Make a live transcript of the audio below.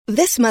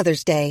This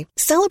Mother's Day,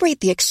 celebrate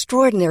the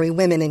extraordinary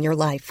women in your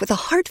life with a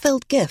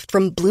heartfelt gift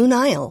from Blue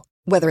Nile.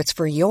 Whether it's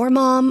for your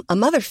mom, a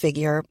mother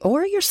figure,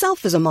 or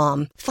yourself as a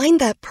mom, find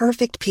that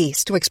perfect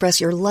piece to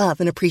express your love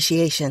and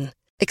appreciation.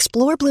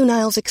 Explore Blue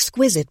Nile's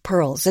exquisite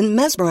pearls and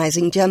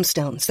mesmerizing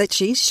gemstones that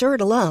she's sure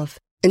to love.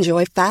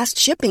 Enjoy fast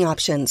shipping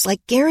options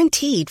like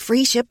guaranteed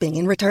free shipping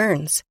and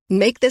returns.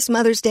 Make this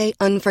Mother's Day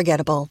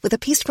unforgettable with a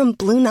piece from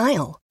Blue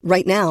Nile.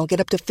 Right now, get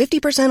up to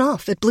 50%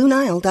 off at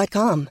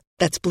BlueNile.com.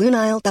 That's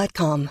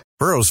BlueNile.com.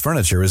 Burrow's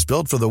furniture is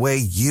built for the way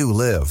you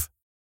live.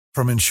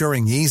 From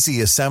ensuring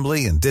easy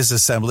assembly and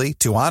disassembly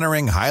to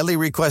honoring highly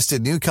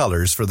requested new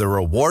colors for their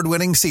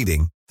award-winning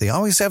seating, they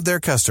always have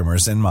their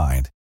customers in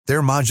mind.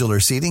 Their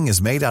modular seating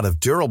is made out of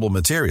durable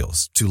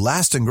materials to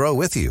last and grow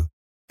with you.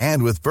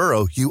 And with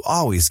Burrow, you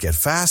always get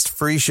fast,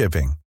 free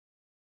shipping.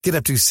 Get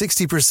up to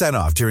 60%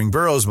 off during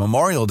Burrow's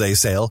Memorial Day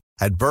sale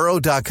at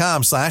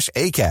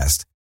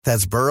burrow.com/ACAST.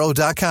 That's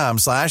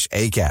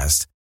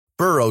burrow.com/ACAST.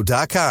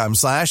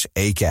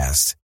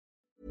 burrow.com/ACAST.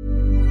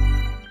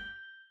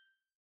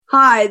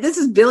 Hi, this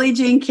is Billie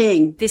Jean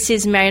King. This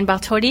is Marion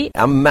Bartoli.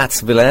 I'm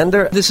Mats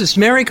Wilander. This is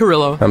Mary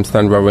Carrillo. I'm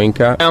Stan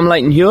Wawrinka. I'm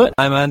Leighton Hewitt.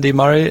 I'm Andy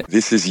Murray.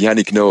 This is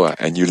Yannick Noah,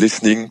 and you're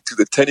listening to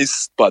the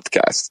Tennis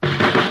Podcast.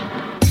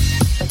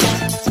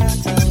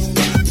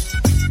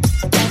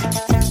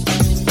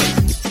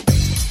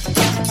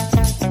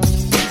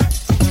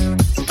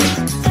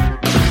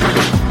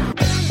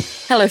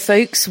 Hello,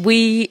 folks.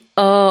 We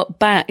are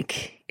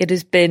back. It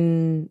has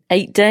been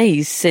 8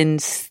 days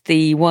since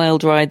the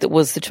wild ride that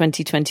was the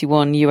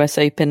 2021 US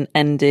Open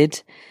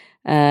ended.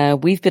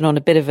 We've been on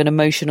a bit of an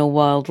emotional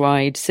wild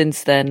ride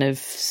since then of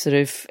sort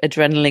of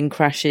adrenaline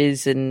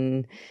crashes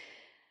and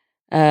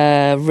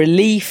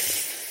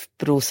relief,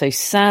 but also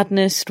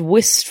sadness,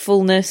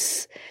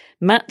 wistfulness.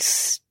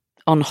 Matt's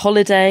on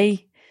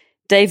holiday.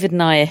 David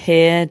and I are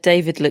here.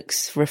 David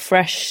looks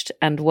refreshed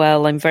and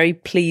well. I'm very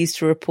pleased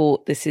to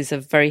report this is a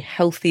very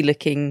healthy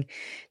looking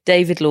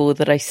David Law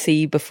that I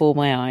see before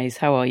my eyes.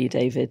 How are you,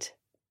 David?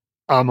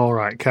 I'm all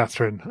right,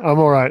 Catherine. I'm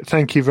all right.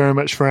 Thank you very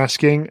much for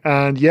asking.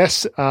 And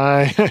yes,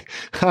 I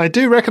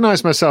do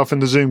recognise myself in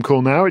the Zoom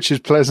call now, which is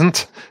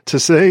pleasant to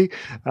see.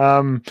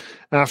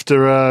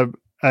 After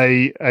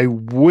a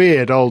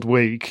weird old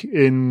week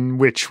in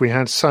which we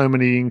had so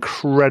many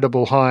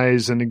incredible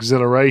highs and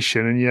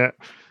exhilaration, and yet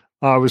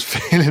I was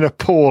feeling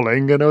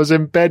appalling and I was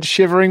in bed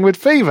shivering with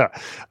fever.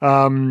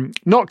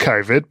 Not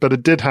COVID, but I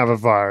did have a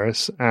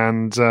virus.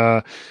 And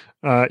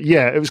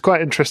it was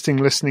quite interesting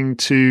listening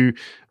to,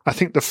 I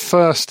think the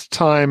first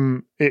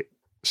time it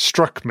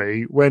struck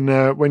me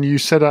when you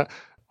said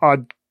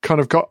I'd kind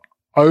of got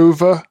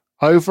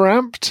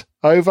overamped,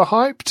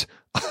 overhyped.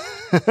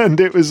 And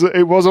it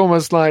was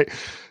almost like,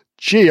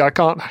 gee, I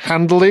can't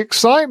handle the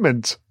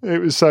excitement. It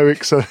was so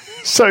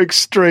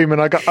extreme,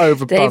 and I got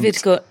overpumped.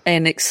 David's got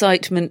an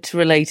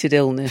excitement-related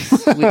illness,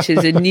 which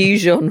is a new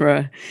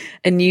genre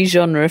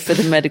for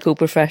the medical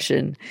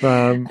profession.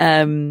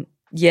 Well,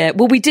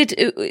 we did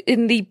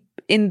in the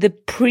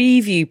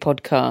preview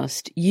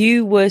podcast.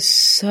 You were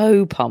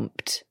so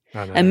pumped,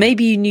 and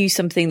maybe you knew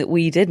something that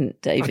we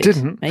didn't, David. I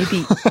didn't.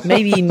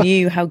 Maybe you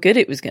knew how good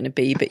it was going to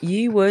be, but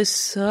you were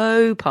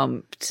so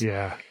pumped.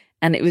 Yeah,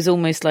 and it was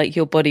almost like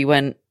your body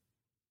went,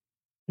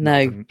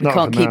 no, we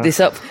can't keep this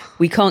up.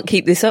 We can't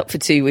keep this up for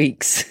 2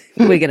 weeks.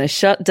 We're going to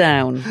shut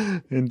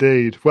down.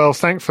 Indeed. Well,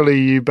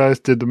 thankfully, you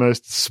both did the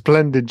most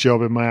splendid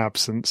job in my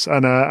absence.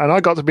 And I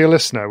got to be a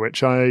listener,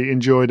 which I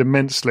enjoyed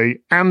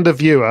immensely, and a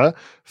viewer,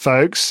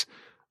 folks,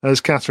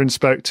 as Catherine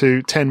spoke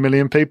to 10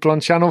 million people on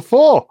Channel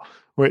 4,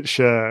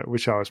 which I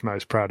was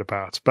most proud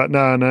about. But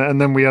no,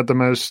 and then we had the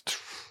most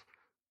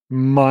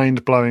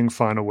mind-blowing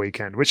final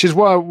weekend, which is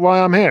why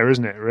I'm here,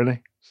 isn't it,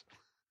 really?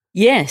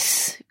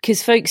 Yes,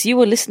 because folks, you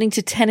were listening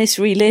to Tennis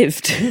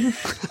Relived.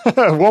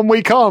 1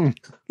 week on.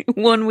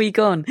 1 week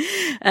on.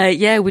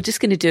 We're just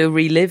going to do a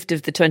relived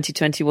of the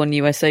 2021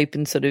 US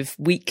Open sort of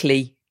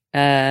weekly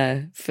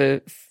for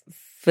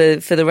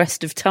the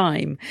rest of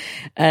time.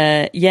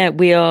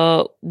 We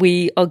are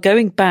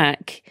going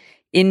back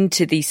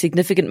into the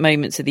significant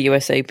moments of the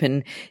US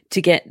Open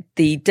to get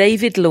the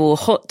David Law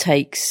hot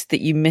takes that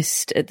you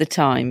missed at the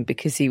time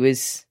because he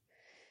was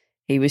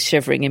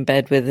shivering in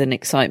bed with an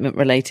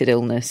excitement-related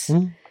illness.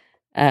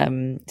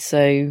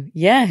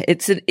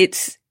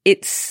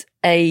 It's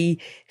a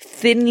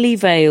thinly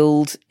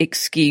veiled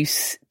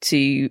excuse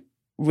to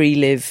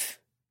relive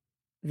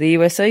the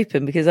US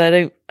Open because I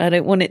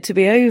don't want it to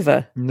be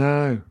over.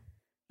 No,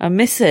 I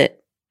miss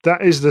it.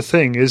 That is the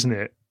thing, isn't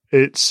it?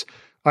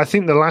 I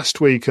think the last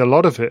week, a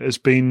lot of it has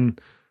been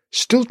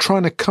still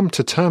trying to come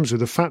to terms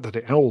with the fact that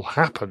it all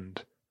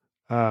happened.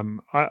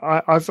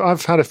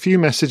 I've had a few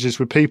messages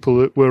with people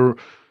that were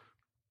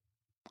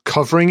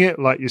covering it,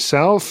 like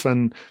yourself,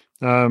 and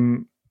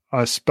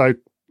I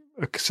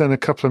sent a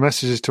couple of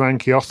messages to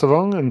Anki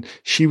Othawong, and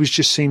she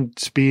seemed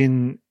to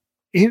be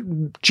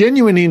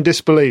genuinely in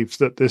disbelief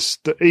that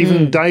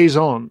even days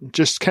on,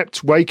 just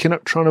kept waking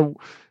up trying to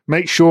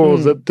make sure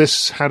that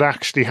this had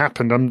actually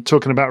happened. I'm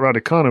talking about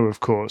Raducanu, of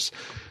course.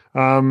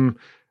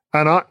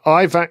 And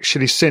I've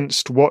actually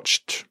since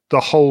watched the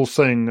whole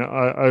thing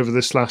over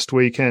this last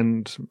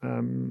weekend,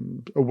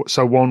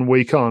 so 1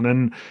 week on,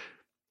 and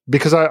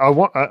because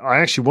I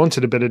actually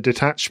wanted a bit of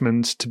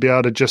detachment to be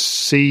able to just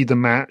see the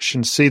match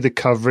and see the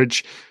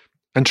coverage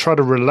and try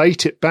to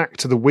relate it back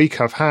to the week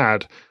I've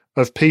had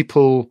of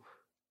people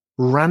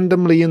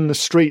randomly in the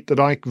street that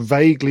I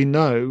vaguely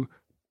know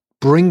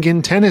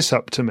bringing tennis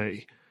up to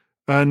me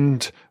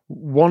and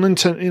wanting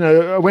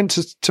to, I went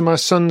to my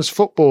son's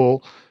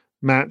football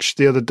match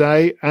the other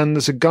day, and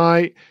there's a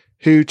guy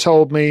who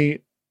told me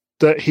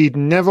that he'd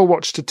never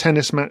watched a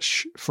tennis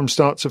match from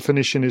start to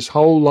finish in his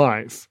whole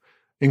life,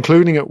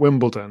 including at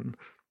Wimbledon,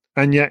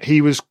 and yet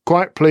he was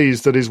quite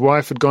pleased that his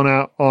wife had gone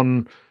out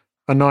on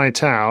a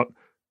night out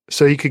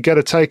so he could get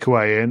a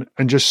takeaway in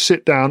and just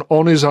sit down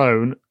on his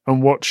own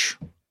and watch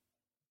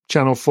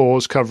Channel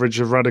 4's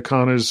coverage of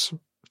Raducanu's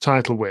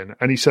title win.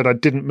 And he said, I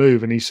didn't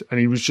move, and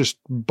he was just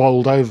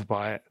bowled over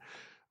by it.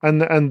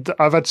 And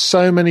I've had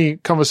so many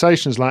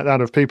conversations like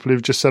that of people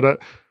who've just said,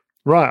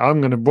 right,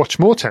 I'm going to watch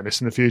more tennis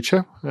in the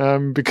future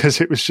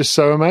because it was just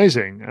so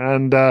amazing.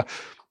 And to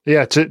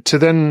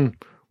then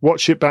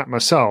watch it back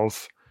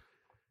myself.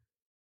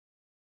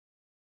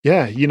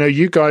 Yeah,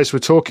 you guys were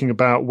talking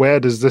about where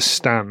does this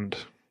stand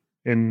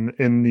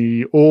in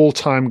the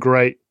all-time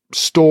great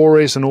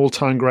stories and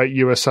all-time great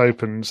US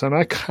Opens. And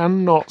I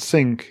cannot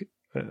think,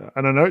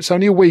 and I know it's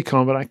only a week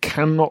on, but I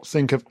cannot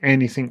think of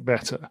anything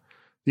better.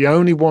 The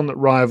only one that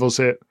rivals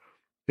it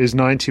is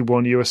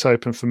 91 US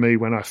Open for me,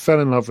 when I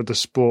fell in love with the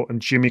sport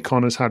and Jimmy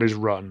Connors had his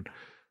run.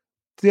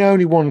 The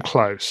only one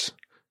close.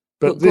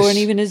 But Goran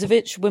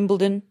Ivanisevic,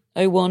 Wimbledon,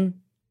 01.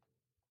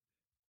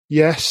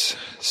 Yes,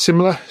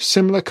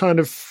 similar kind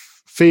of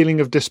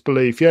feeling of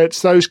disbelief. Yeah,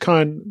 it's those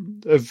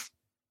kind of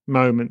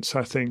moments,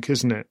 I think,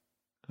 isn't it?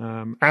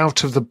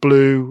 Out of the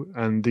blue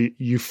and the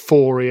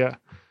euphoria.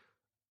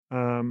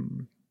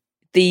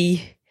 The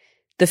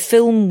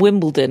film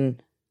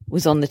Wimbledon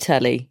was on the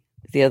telly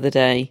the other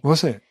day.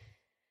 Was it?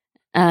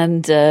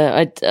 And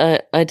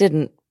I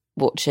didn't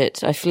watch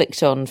it. I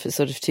flicked on for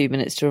sort of 2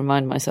 minutes to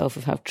remind myself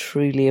of how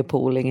truly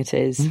appalling it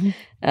is,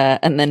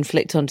 and then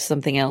flicked on to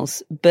something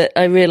else. But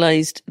I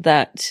realised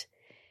that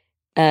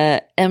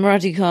Emma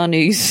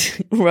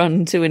Raducanu's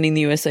run to winning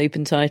the US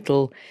Open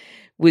title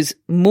was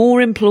more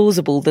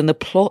implausible than the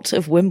plot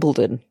of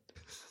Wimbledon.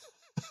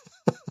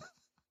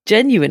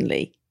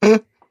 Genuinely.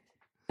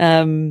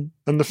 And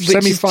the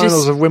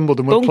semi-finals of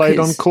Wimbledon were played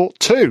on court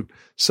 2.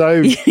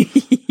 So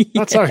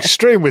that's how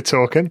extreme we're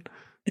talking.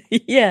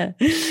 Yeah.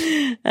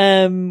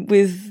 I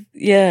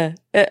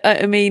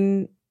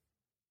mean,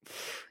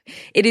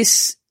 it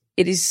is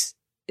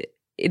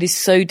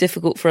so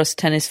difficult for us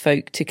tennis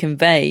folk to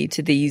convey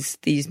to these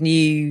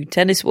new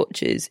tennis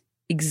watchers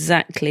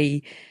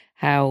exactly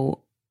how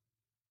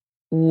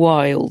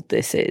wild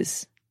this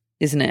is,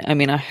 isn't it? I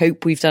mean, I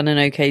hope we've done an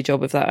okay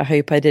job of that. I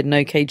hope I did an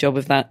okay job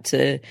of that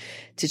to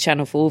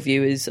Channel 4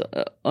 viewers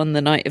on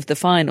the night of the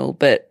final.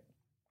 But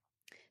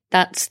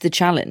that's the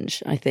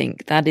challenge, I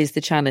think. That is the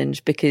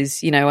challenge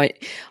because,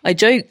 I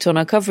joked on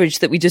our coverage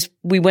that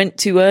we went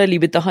too early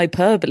with the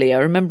hyperbole. I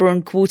remember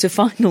on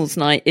quarterfinals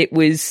night, it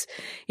was,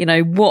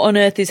 what on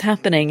earth is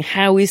happening?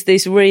 How is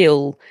this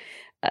real?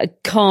 I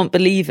can't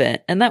believe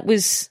it. And that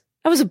was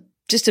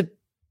just a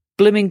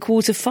blooming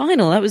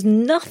quarterfinal. That was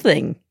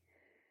nothing.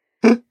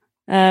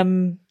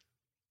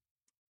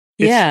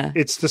 Yeah.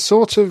 It's the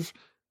sort of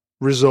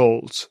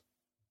result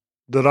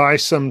that I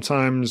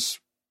sometimes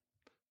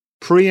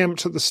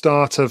preempt at the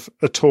start of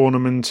a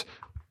tournament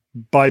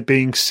by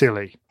being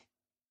silly.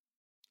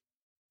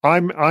 I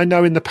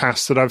know in the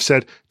past that I've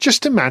said,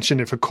 just imagine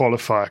if a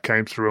qualifier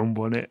came through and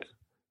won it.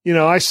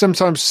 I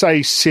sometimes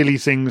say silly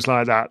things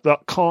like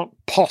that can't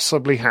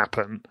possibly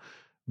happen.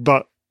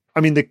 But, I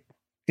mean,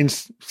 in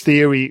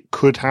theory, it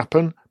could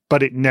happen,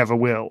 but it never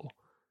will.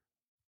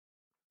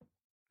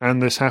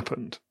 And this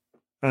happened.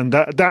 And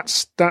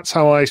that's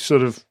how I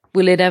sort of...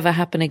 Will it ever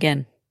happen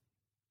again?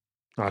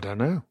 I don't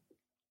know.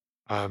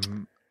 I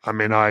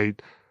mean,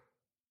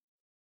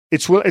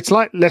 it's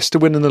like Leicester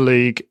winning the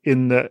league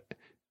in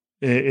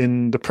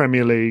the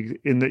Premier League,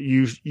 in that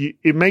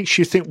it makes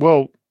you think,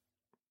 well,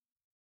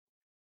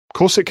 of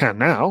course it can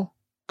now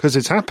because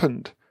it's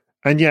happened.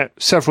 And yet,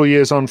 several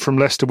years on from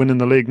Leicester winning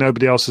the league,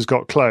 nobody else has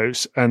got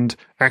close. And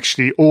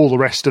actually, all the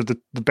rest of the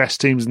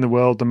best teams in the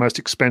world, the most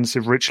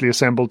expensive, richly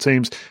assembled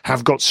teams,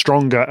 have got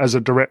stronger as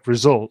a direct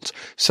result.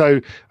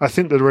 So I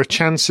think there are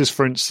chances,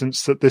 for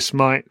instance, that this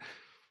might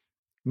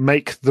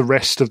make the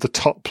rest of the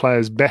top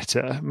players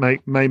better, may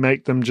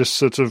make them just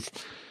sort of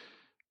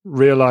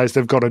realise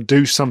they've got to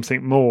do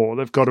something more,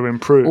 they've got to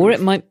improve. Or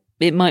it might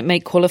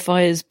make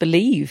qualifiers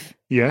believe.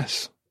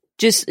 Yes.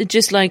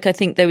 Just like I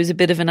think there was a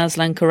bit of an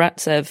Aslan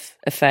Karatsev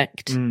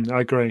effect.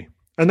 I agree.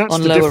 And that's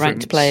on the lower difference.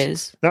 Ranked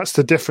players. That's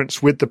the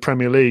difference with the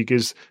Premier League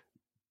is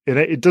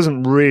it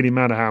doesn't really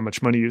matter how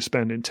much money you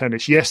spend in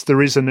tennis. Yes,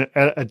 there is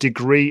a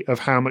degree of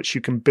how much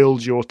you can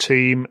build your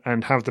team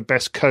and have the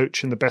best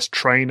coach and the best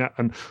trainer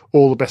and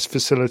all the best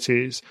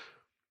facilities.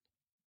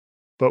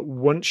 But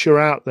once you're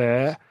out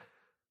there,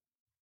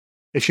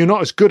 if you're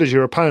not as good as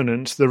your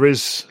opponent, there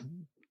is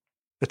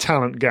a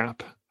talent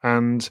gap.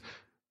 And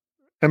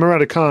Emma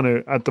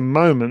Raducanu, at the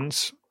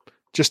moment,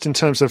 just in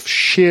terms of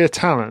sheer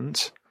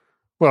talent,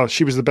 well,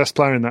 she was the best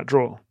player in that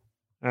draw.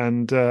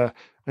 And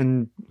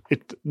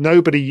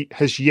nobody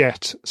has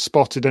yet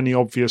spotted any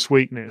obvious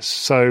weakness.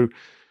 So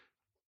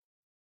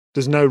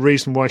there's no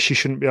reason why she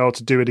shouldn't be able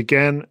to do it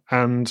again,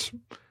 and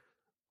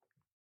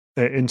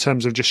in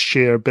terms of just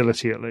sheer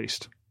ability, at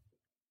least.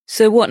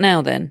 So what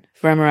now then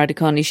for Emma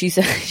Raducanu?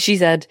 She's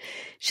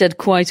had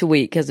quite a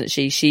week, hasn't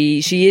she?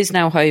 She is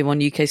now home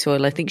on UK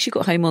soil. I think she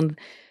got home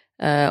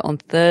on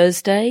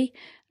Thursday,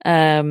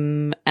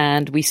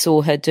 and we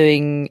saw her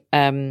doing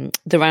the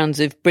rounds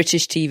of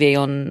British TV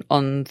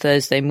on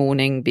Thursday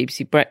morning,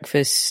 BBC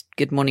Breakfast,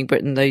 Good Morning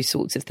Britain, those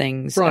sorts of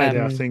things.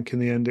 Friday, I think in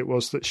the end it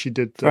was that she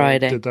did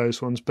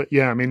those ones. But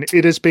yeah, I mean,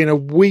 it has been a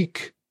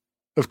week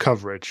of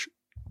coverage.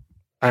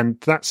 And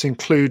that's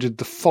included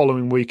the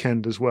following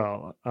weekend as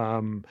well,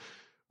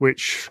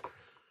 which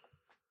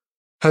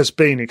has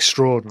been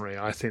extraordinary,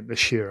 I think, the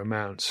sheer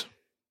amount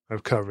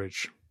of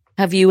coverage.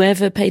 Have you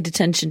ever paid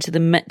attention to the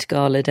Met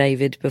Gala,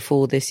 David,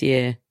 before this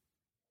year?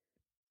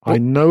 I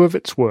know of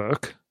its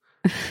work.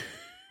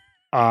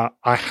 I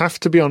have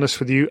to be honest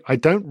with you, I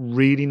don't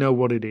really know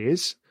what it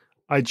is.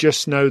 I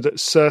just know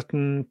that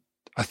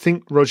I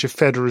think Roger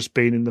Federer's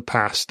been in the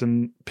past,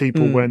 and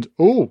people went,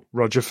 "Oh,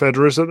 Roger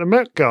Federer's at the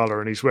Met Gala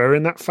and he's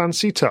wearing that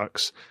fancy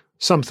tux."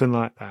 Something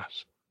like that.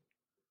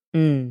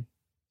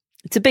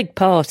 It's a big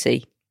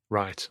party.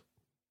 Right.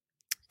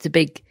 It's a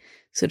big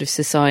sort of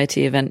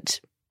society event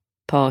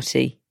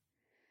party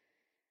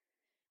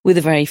with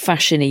a very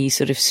fashion-y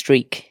sort of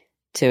streak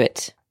to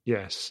it.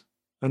 Yes.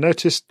 I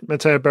noticed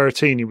Matteo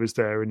Berrettini was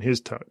there in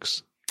his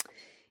tux.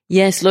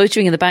 Yes,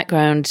 loitering in the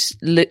background,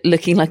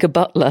 looking like a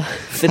butler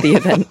for the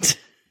event.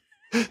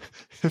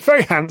 A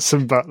very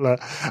handsome butler.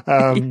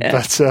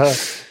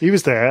 But he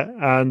was there,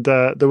 and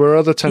there were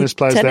other tennis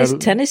players there.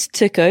 Tennis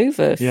took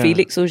over. Yeah.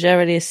 Felix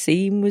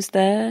Auger-Aliassime was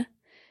there.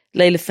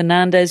 Leylah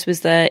Fernandez was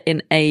there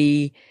in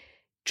a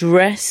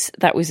dress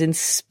that was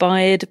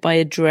inspired by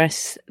a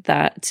dress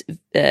that,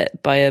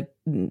 by a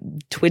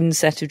twin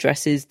set of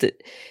dresses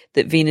that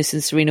Venus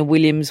and Serena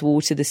Williams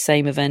wore to the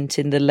same event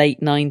in the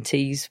late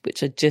 90s,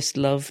 which I just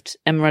loved.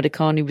 Emma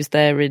Raducanu was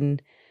there in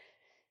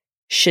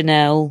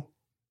Chanel,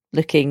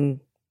 looking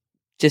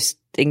just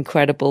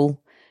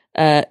incredible.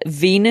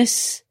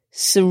 Venus,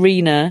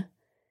 Serena,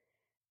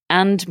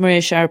 and Maria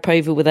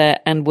Sharapova were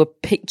there and were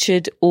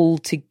pictured all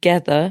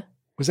together.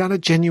 Was that a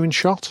genuine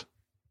shot?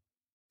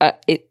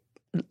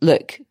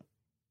 Look,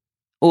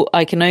 or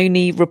I can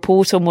only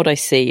report on what I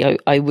see.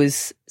 I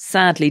was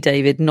sadly,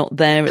 David, not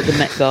there at the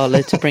Met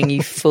Gala to bring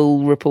you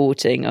full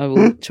reporting. I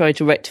will try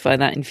to rectify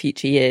that in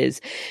future years.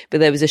 But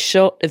there was a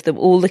shot of them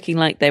all looking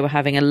like they were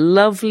having a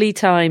lovely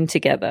time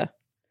together.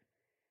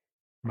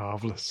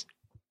 Marvellous.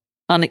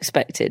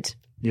 Unexpected.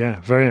 Yeah,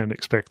 very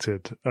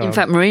unexpected. In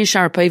fact, Maria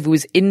Sharapova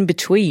was in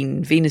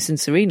between Venus and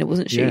Serena,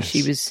 wasn't she? Yes.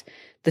 She was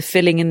the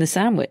filling in the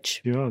sandwich.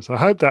 She was. I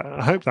hope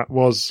that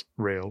was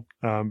real.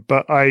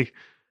 But I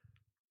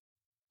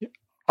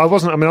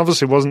wasn't. I mean,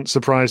 obviously, wasn't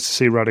surprised to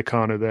see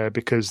Raducanu there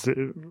because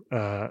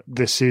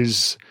this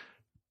is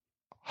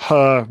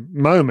her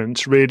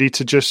moment, really,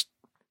 to just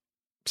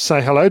say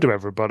hello to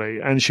everybody.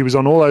 And she was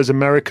on all those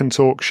American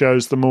talk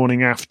shows the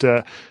morning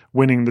after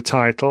winning the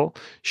title.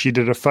 She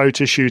did a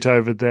photo shoot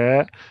over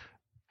there.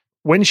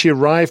 When she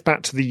arrived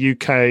back to the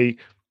UK,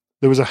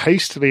 there was a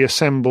hastily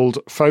assembled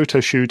photo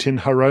shoot in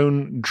her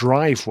own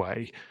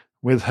driveway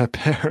with her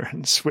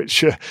parents,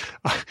 which,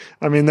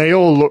 I mean, they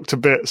all looked a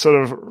bit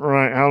sort of,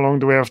 right, how long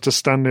do we have to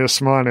stand here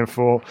smiling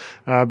for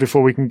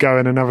before we can go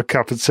in and have a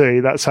cup of tea?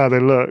 That's how they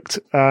looked.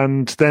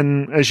 And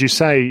then, as you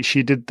say,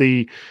 she did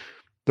the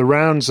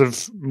rounds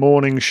of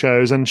morning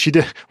shows, and she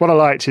did. What I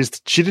liked is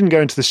she didn't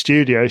go into the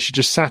studio. She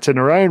just sat in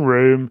her own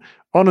room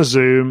on a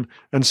Zoom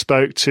and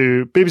spoke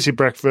to BBC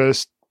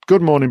Breakfast,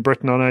 Good Morning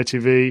Britain on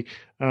ITV,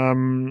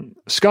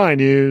 Sky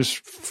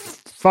News,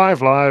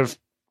 5 Live,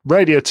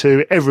 Radio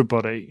 2,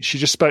 everybody. She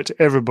just spoke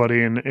to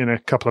everybody in a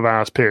couple of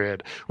hours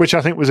period, which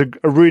I think was a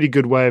really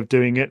good way of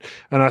doing it.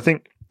 And I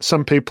think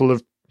some people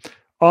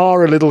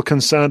are a little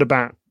concerned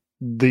about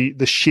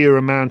the sheer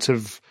amount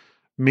of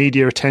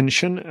media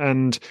attention,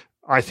 and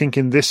I think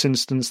in this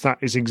instance that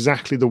is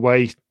exactly the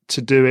way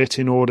to do it,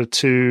 in order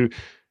to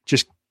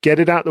just get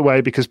it out the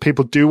way, because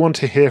people do want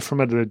to hear from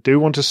her, they do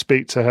want to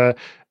speak to her,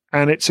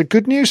 and it's a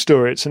good news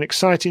story. It's an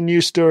exciting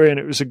news story,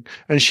 and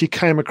and she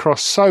came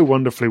across so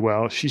wonderfully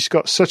well. She's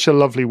got such a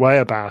lovely way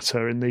about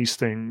her in these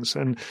things,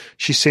 and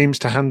she seems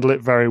to handle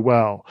it very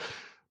well.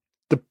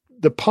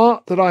 The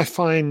part that I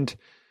find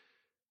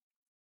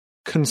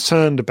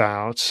concerned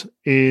about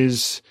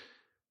is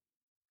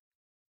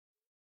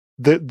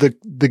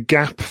the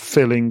gap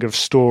filling of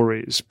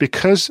stories,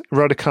 because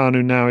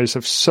Raducanu now is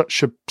of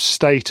such a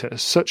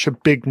status, such a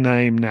big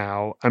name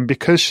now, and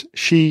because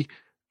she,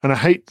 and I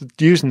hate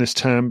using this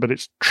term, but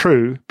it's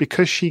true,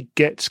 because she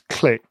gets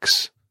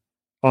clicks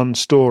on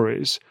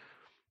stories,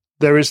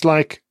 there is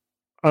like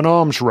an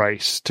arms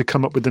race to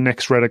come up with the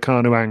next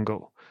Raducanu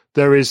angle.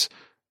 there is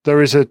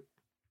an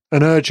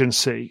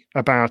urgency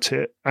about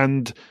it,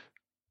 and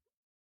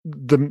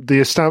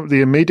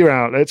the media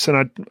outlets,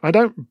 and I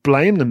don't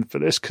blame them for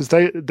this, because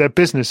they're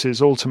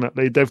businesses.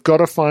 Ultimately, they've got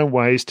to find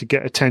ways to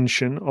get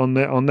attention on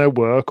their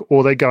work,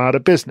 or they go out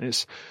of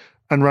business.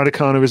 And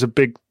Raducanu is a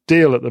big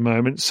deal at the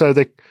moment, so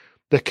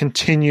they're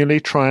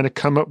continually trying to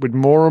come up with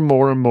more and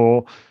more and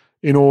more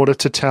in order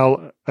to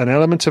tell an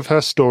element of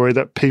her story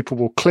that people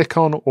will click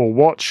on or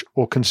watch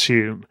or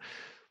consume.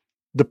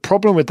 The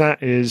problem with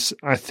that is,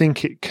 I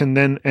think it can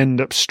then end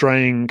up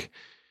straying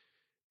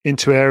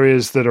into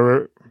areas that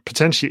are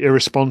potentially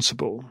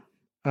irresponsible,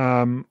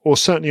 or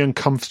certainly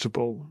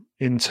uncomfortable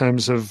in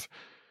terms of,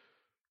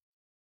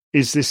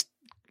 is this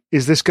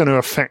going to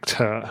affect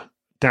her,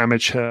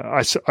 damage her?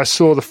 I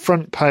saw the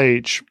front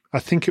page, I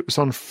think it was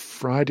on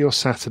Friday or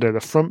Saturday, the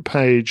front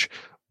page,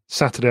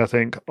 Saturday, I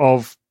think,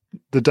 of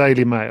the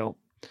Daily Mail.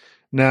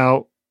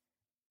 Now,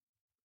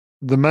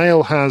 the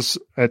Mail has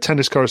a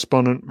tennis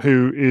correspondent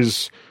who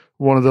is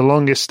one of the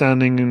longest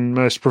standing and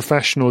most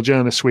professional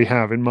journalists we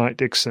have in Mike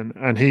Dixon,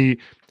 and he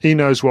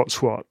knows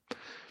what's what.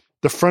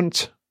 The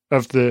front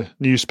of the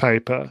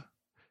newspaper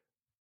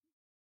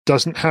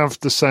doesn't have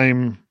the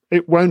same,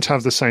 it won't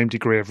have the same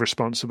degree of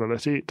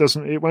responsibility.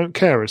 It won't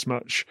care as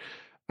much.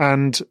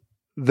 And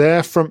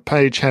their front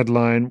page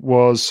headline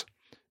was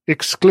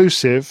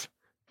 "Exclusive,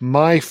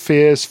 My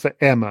Fears for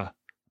Emma"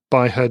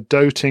 by her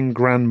doting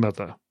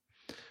grandmother.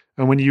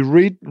 And when you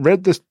read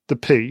the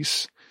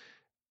piece,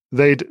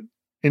 they'd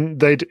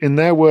in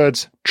their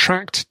words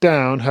tracked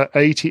down her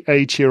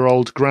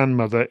 88-year-old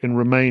grandmother in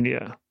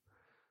Romania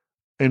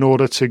in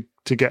order to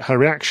get her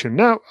reaction.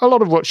 Now, a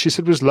lot of what she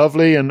said was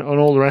lovely and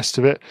all the rest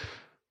of it,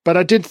 but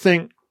I did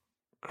think,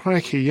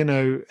 crikey,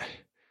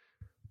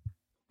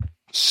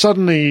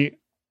 suddenly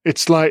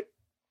it's like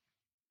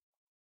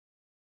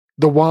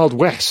the Wild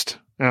West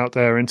out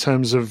there in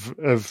terms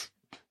of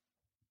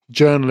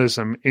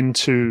journalism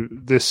into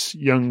this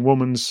young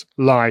woman's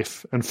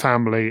life and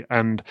family,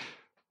 and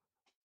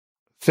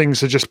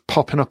things are just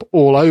popping up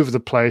all over the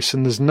place,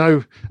 and there's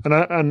no.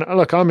 And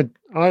look,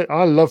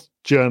 I love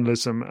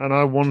journalism, and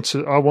I want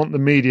the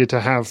media to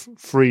have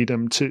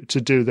freedom to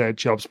do their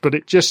jobs, but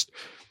it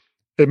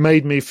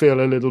made me feel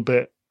a little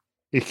bit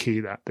icky.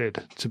 That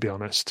did, to be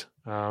honest,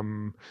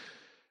 and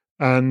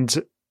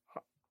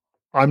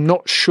I'm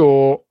not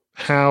sure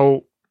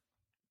how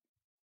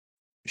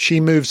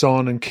she moves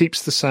on and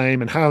keeps the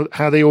same, and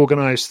how they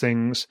organise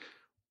things,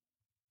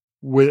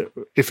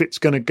 if it's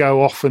going to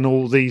go off in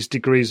all these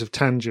degrees of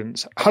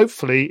tangents.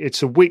 Hopefully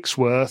it's a week's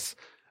worth,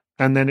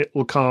 and then it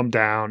will calm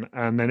down,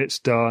 and then it's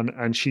done.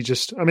 And she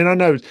just, I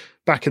know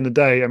back in the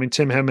day,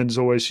 Tim Hemmons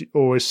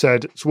always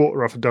said, it's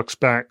water off a duck's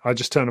back. I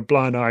just turn a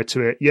blind eye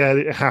to it. Yeah,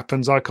 it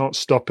happens. I can't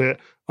stop it.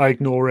 I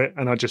ignore it,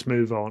 and I just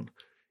move on.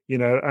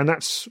 And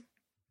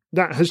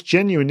that has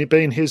genuinely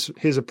been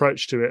his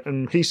approach to it,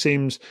 and he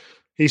seems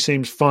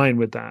fine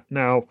with that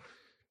now.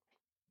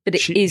 But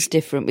it is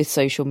different with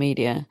social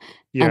media.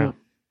 Yeah.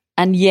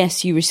 And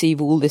yes, you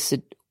receive all this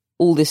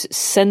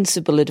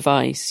sensible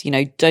advice,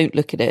 don't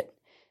look at it.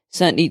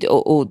 Certainly,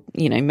 or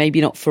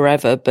maybe not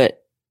forever,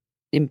 but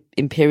in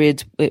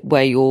periods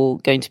where you're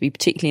going to be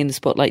particularly in the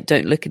spotlight,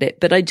 don't look at it.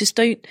 But I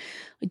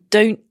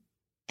don't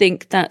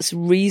think that's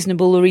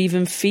reasonable or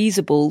even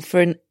feasible for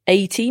an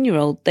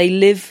 18-year-old. They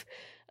live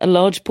a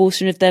large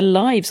portion of their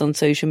lives on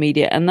social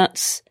media, and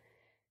that's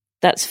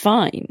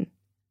fine.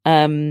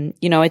 I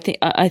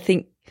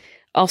think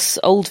us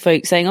old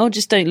folks saying, "Oh,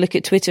 just don't look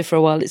at Twitter for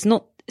a while." It's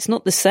not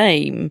the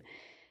same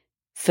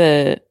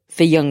for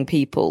young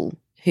people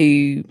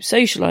who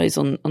socialize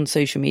on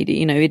social media.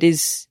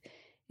 It's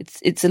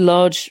a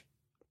large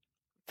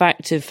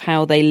fact of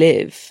how they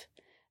live.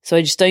 So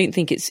I just don't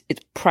think it's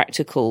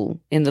practical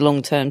in the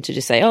long term to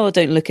just say, "Oh,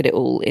 don't look at it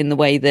all," in the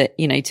way that,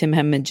 Tim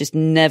Henman just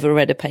never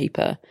read a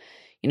paper.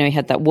 He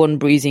had that one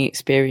bruising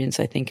experience,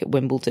 I think, at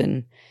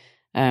Wimbledon,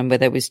 where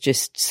there was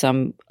just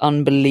some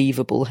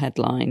unbelievable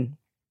headline,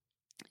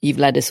 "You've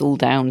let us all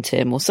down,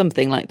 Tim," or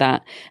something like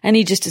that. And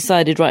he just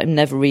decided, right, I'm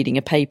never reading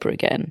a paper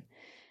again.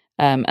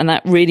 And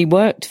that really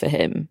worked for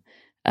him.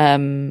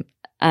 And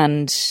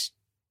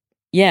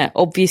yeah,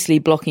 obviously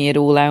blocking it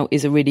all out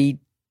is a really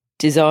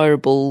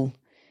desirable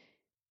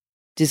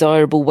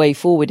way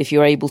forward if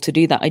you're able to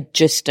do that. I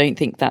just don't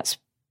think that's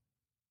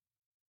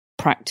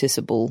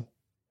practicable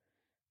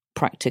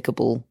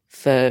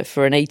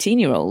for an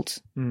 18-year-old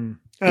in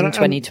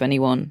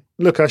 2021.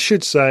 Look, I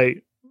should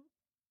say,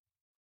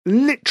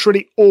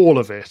 literally all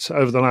of it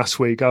over the last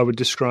week I would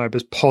describe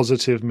as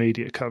positive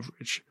media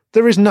coverage.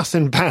 There is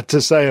nothing bad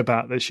to say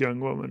about this young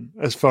woman,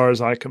 as far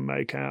as I can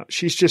make out.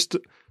 She's just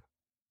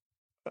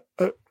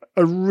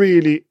a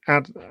really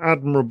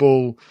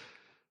admirable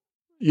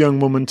young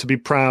woman to be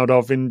proud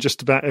of in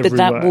just about every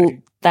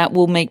way. That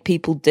will make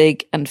people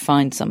dig and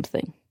find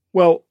something.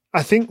 Well,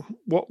 I think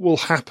what will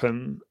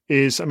happen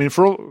is,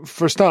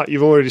 for a start,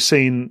 you've already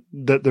seen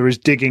that there is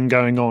digging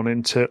going on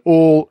into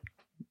all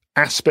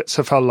aspects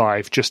of her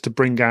life just to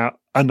bring out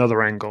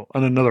another angle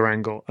and another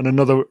angle and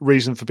another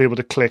reason for people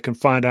to click and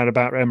find out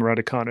about Emma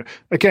Raducanu.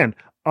 Again,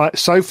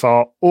 so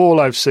far, all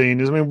I've seen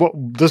is,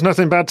 there's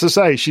nothing bad to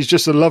say. She's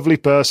just a lovely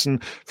person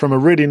from a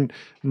really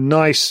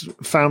nice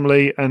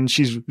family, and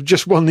she's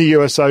just won the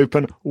US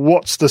Open.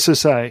 What's there to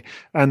say?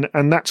 And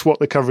that's what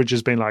the coverage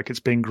has been like. It's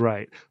been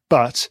great.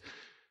 But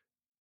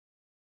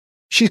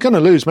she's going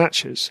to lose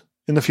matches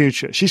in the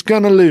future. She's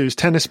going to lose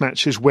tennis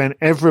matches when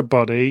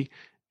everybody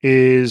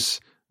is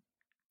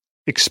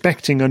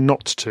expecting her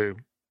not to.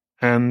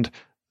 And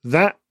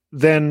that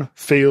then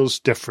feels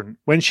different.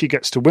 When she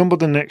gets to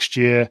Wimbledon next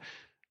year,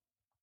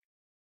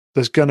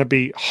 there's going to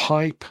be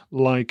hype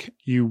like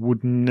you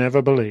would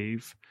never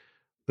believe.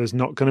 There's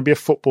not going to be a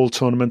football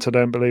tournament, I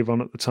don't believe, on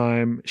at the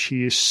time.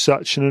 She is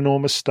such an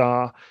enormous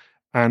star,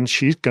 and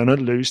she's going to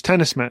lose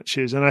tennis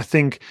matches. And I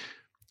think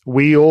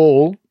we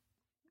all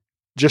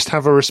just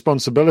have a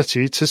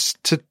responsibility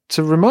to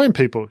remind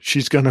people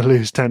she's going to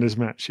lose tennis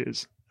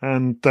matches,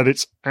 and that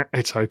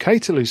it's okay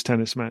to lose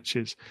tennis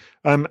matches.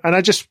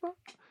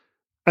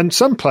 And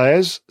some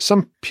players,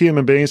 some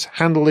human beings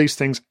handle these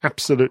things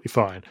absolutely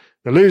fine.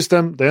 They lose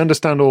them, they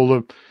understand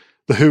all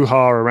the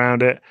hoo-ha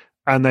around it,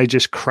 and they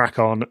just crack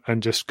on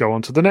and just go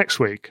on to the next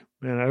week.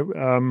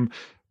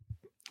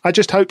 I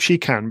just hope she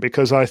can,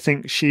 because I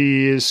think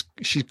she's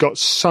got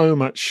so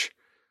much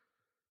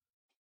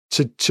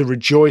to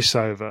rejoice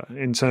over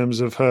in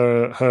terms of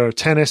her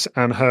tennis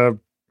and her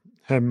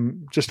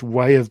just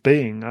way of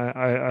being.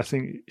 I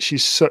think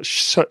she's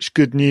such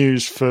good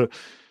news for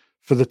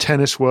the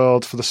tennis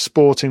world, for the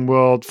sporting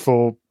world,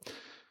 for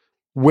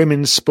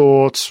women's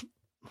sport,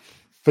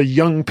 for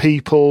young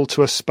people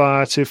to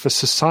aspire to, for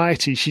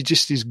society. She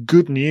just is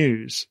good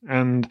news.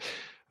 And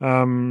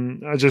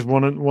I just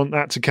want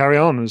that to carry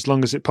on as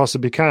long as it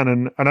possibly can.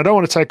 And I don't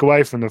want to take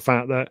away from the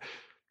fact that,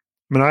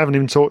 I haven't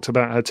even talked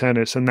about her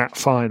tennis and that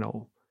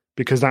final,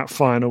 because that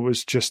final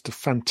was just a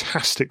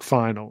fantastic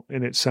final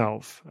in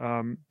itself.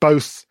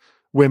 Both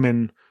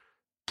women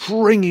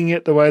bringing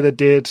it the way they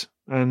did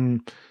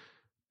and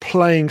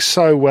playing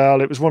so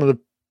well. It was one of the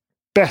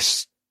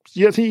best.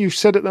 I think you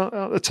said it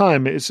at the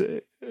time. It's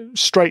a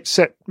straight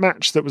set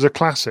match that was a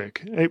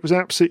classic. It was an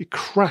absolutely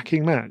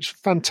cracking match.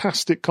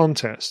 Fantastic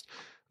contest.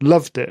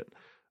 Loved it.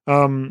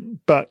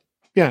 But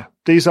yeah,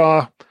 these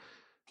are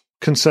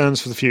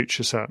concerns for the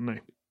future,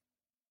 certainly.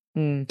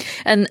 And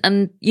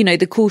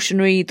the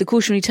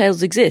cautionary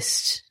tales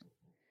exist,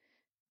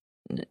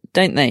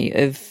 don't they?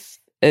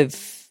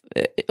 Of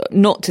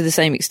not to the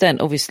same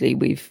extent. Obviously,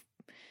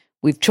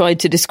 we've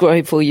tried to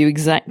describe for you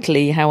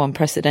exactly how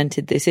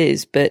unprecedented this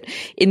is, but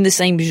in the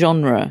same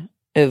genre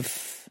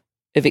of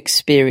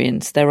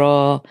experience, there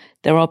are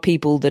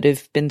people that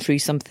have been through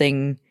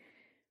something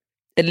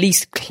at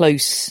least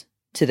close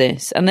to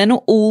this, and they're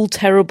not all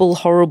terrible,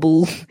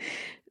 horrible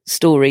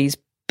stories,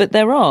 but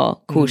there are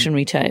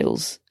cautionary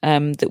tales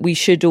that we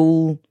should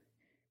all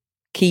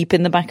keep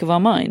in the back of our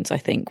minds, I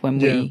think, when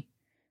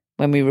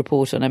we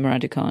report on Emma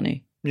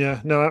Raducanu. Yeah,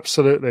 no,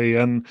 absolutely.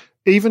 And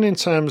even in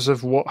terms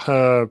of what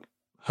her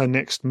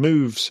next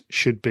moves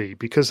should be,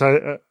 because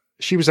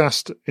she was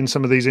asked in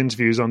some of these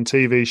interviews on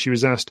TV, she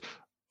was asked,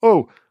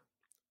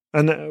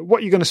 and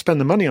what are you going to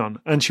spend the money on?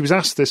 And she was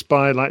asked this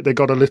by, they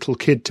got a little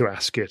kid to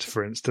ask it,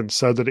 for instance,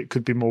 so that it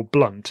could be more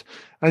blunt.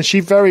 And she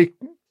very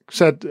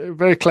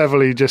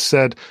cleverly just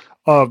said,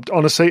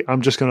 honestly,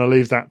 I'm just going to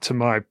leave that to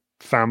my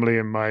family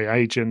and my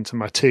agent and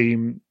my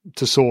team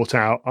to sort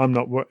out. I'm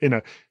not,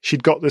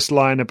 she'd got this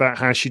line about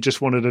how she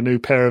just wanted a new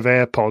pair of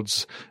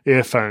earphones,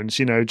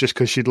 just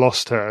because she'd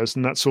lost hers,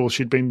 and that's all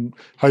she'd been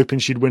hoping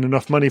she'd win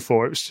enough money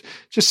for. It was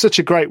just such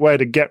a great way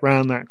to get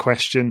around that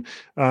question.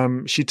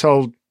 She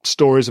told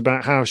stories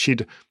about how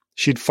she'd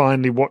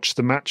finally watched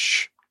the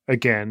match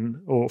again,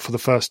 or for the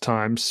first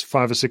time,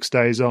 5 or 6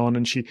 days on,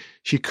 and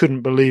she couldn't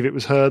believe it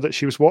was her that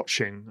she was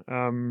watching.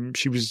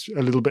 She was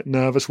a little bit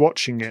nervous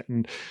watching it,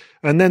 and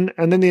then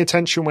the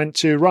attention went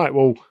to, right,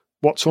 well,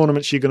 what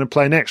tournaments are you going to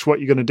play next? What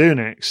are you going to do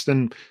next?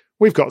 And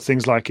we've got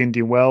things like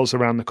Indian Wells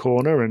around the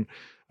corner,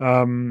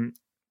 and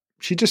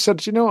she just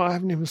said, I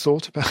haven't even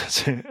thought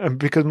about it, and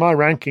because my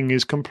ranking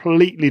is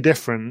completely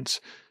different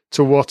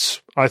to what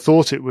I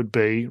thought it would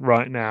be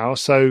right now.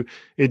 So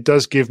it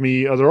does give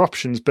me other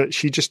options, but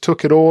she just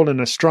took it all in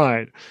a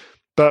stride.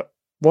 But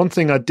one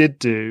thing I did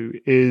do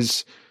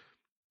is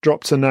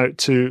dropped a note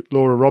to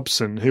Laura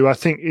Robson, who I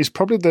think is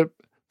probably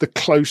the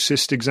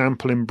closest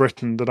example in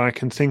Britain that I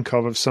can think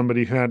of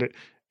somebody who had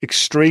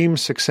extreme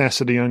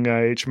success at a young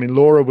age.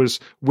 Laura was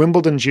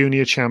Wimbledon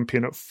junior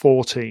champion at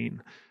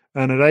 14.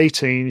 And at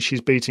 18,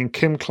 she's beating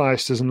Kim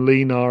Clijsters and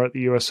Li Na at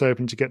the US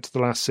Open to get to the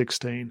last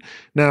 16.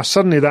 Now,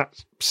 suddenly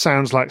that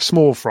sounds like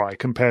small fry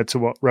compared to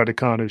what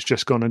Raducanu's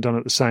just gone and done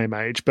at the same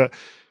age. But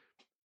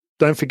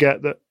don't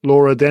forget that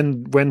Laura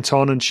then went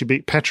on and she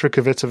beat Petra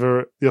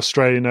Kvitova at the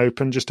Australian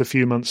Open just a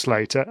few months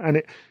later.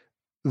 And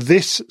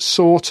this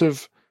sort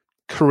of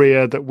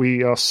career that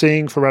we are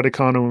seeing for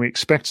Raducanu and we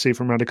expect to see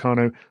from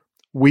Raducanu,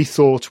 we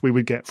thought we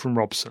would get from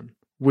Robson.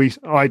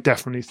 I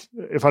definitely,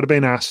 if I'd have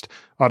been asked,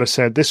 I'd have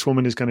said this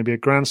woman is going to be a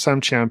Grand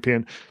Slam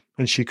champion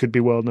and she could be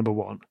world number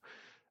one.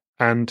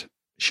 And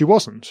she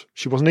wasn't.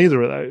 She wasn't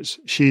either of those.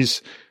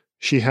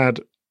 She had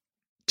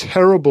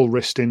terrible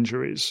wrist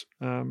injuries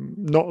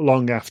not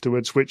long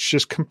afterwards, which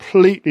just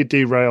completely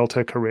derailed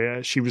her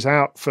career. She was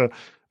out for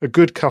a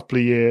good couple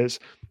of years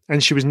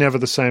and she was never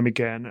the same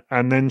again.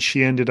 And then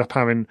she ended up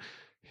having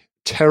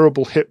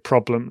terrible hip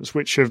problems,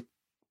 which have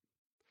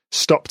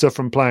stopped her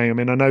from playing. I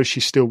mean, I know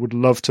she still would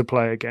love to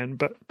play again,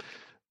 but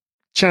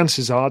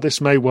chances are this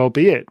may well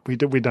be it. We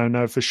don't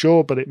know for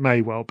sure, but it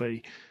may well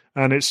be.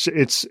 And it's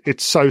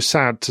so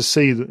sad to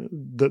see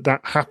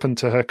that happened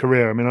to her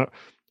career. I mean,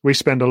 we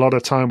spend a lot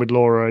of time with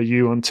Laura,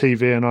 you on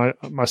TV and I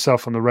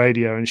myself on the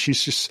radio, and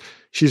she's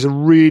a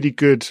really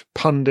good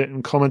pundit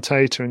and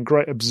commentator and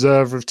great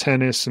observer of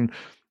tennis and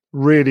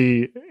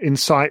really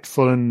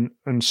insightful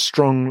and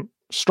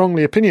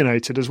strongly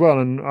opinionated as well.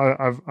 And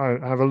I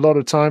have a lot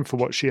of time for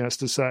what she has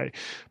to say,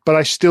 but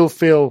I still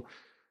feel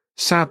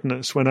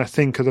sadness when I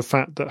think of the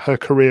fact that her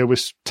career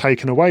was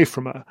taken away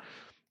from her.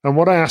 And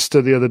what I asked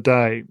her the other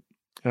day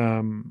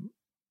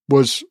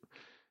was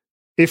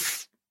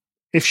if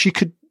she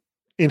could,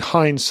 in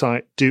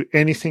hindsight, do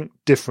anything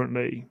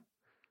differently,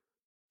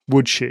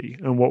 would she,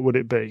 and what would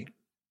it be?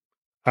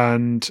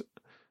 And,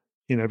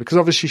 because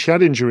obviously she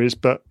had injuries,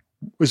 but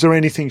was there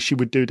anything she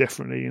would do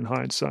differently in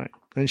hindsight?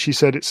 And she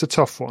said, it's a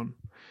tough one.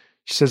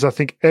 She says, I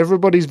think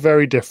everybody's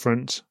very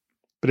different,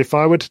 but if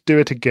I were to do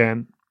it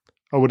again,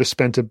 I would have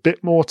spent a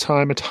bit more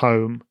time at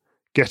home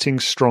getting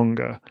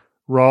stronger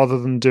rather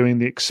than doing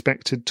the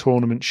expected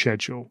tournament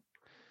schedule.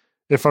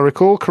 If I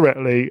recall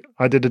correctly,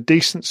 I did a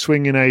decent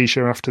swing in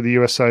Asia after the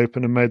US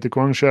Open and made the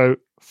Guangzhou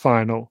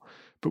final,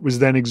 but was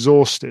then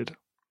exhausted.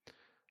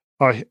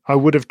 I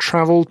would have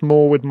travelled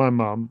more with my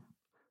mum.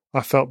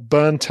 I felt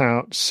burnt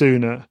out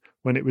sooner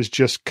when it was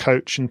just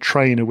coach and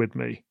trainer with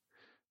me.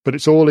 But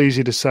it's all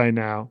easy to say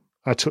now.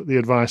 I took the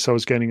advice I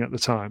was getting at the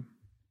time.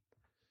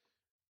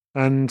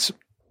 And,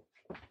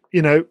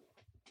 I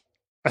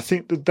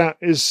think that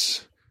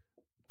is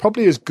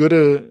probably as good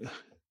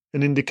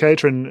an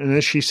indicator. And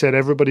as she said,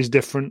 everybody's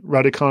different.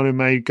 Raducanu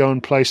may go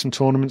and play some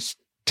tournaments,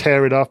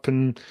 tear it up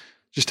and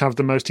just have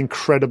the most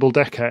incredible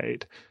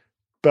decade.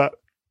 But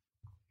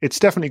it's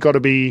definitely got to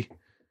be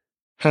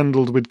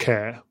handled with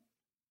care.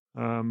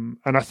 And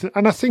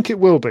I think it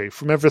will be.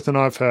 From everything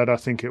I've heard, I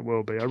think it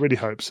will be. I really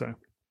hope so.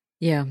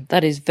 Yeah,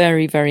 that is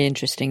very, very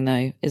interesting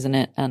though, isn't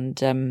it?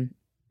 And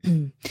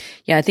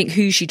yeah, I think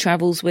who she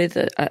travels with,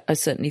 I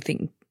certainly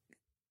think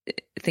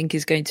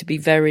is going to be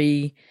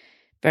very,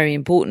 very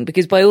important,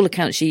 because by all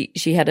accounts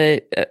she had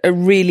a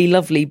really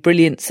lovely,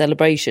 brilliant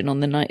celebration on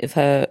the night of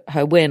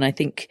her win. I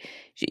think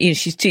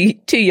she's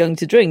too young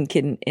to drink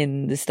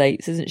in the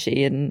States, isn't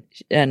she?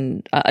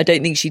 And I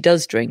don't think she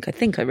does drink. I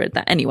think I read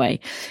that anyway.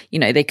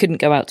 They couldn't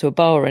go out to a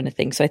bar or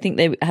anything, so I think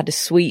they had a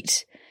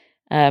suite.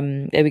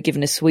 They were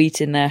given a suite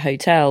in their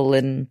hotel,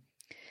 and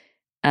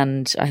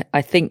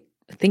I think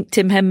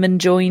Tim Henman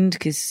joined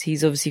because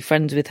he's obviously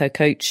friends with her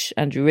coach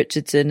Andrew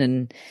Richardson,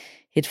 and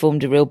he'd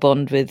formed a real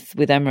bond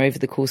with Emma over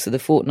the course of the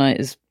fortnight,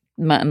 as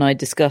Matt and I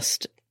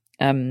discussed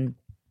a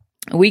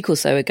week or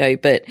so ago.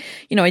 But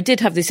I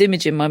did have this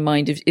image in my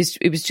mind of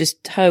it was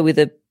just her with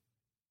a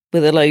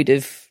load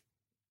of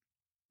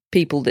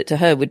people that to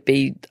her would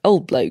be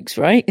old blokes,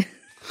 right?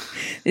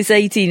 This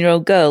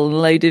 18-year-old girl and a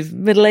load of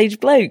middle-aged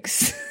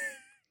blokes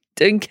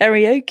doing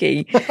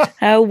karaoke.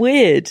 How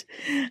weird.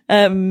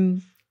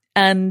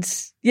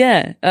 And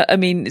yeah, I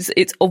mean,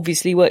 it's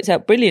obviously worked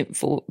out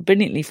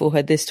brilliantly for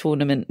her this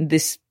tournament,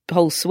 this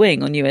whole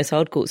swing on US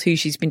hard courts, who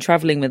she's been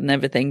travelling with and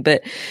everything.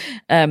 But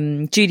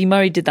Judy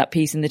Murray did that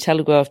piece in the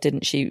Telegraph,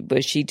 didn't she,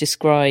 where she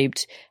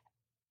described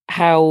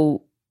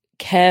how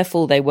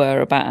careful they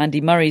were about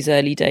Andy Murray's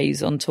early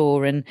days on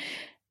tour and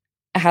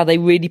how they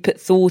really put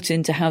thought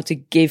into how to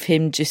give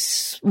him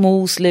just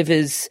small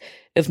slivers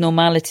of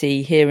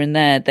normality here and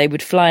there. They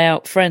would fly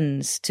out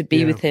friends to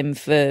be with him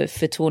for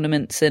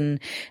tournaments, and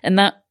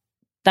that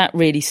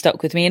really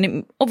stuck with me.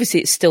 And obviously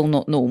it's still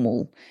not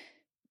normal,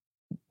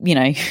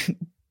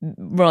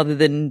 rather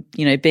than,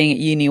 being at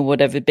uni or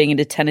whatever, being at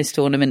a tennis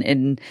tournament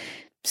in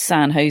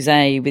San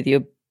Jose with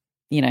your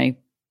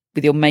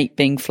mate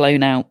being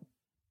flown out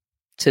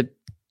to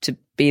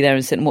be there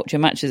and sit and watch your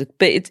matches.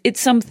 But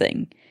it's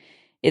something.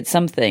 It's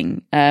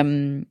something.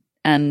 And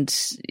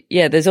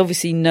yeah, there's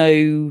obviously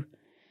no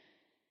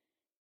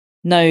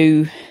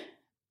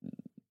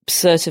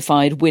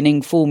certified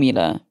winning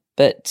formula,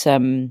 but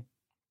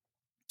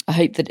I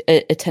hope that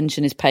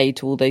attention is paid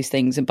to all those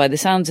things. And by the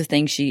sounds of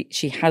things,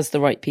 she has the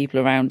right people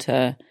around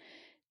her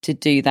to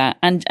do that.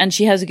 And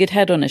she has a good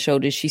head on her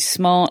shoulders. She's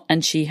smart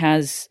and she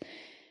has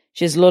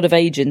a lot of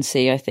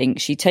agency, I think.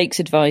 She takes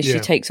advice, she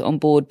takes it on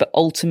board, but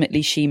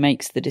ultimately she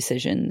makes the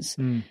decisions.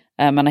 And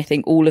I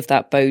think all of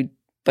that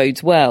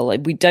bodes well.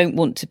 We don't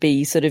want to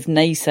be sort of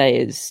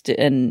naysayers,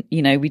 and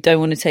we don't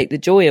want to take the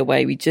joy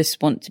away. We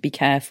just want to be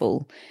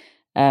careful,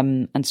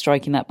 and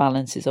striking that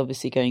balance is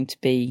obviously going to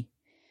be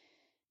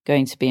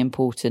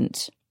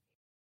important.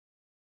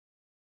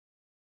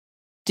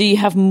 Do you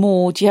have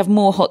more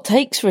hot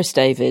takes for us,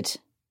 David?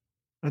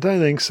 I don't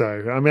think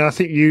so. I mean, I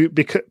think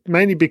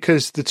mainly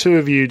because the two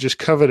of you just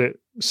covered it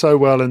so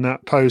well in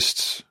that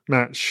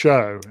post-match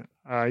show.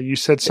 You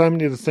said so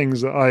many of the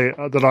things that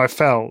I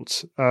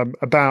felt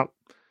about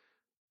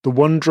the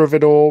wonder of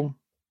it all,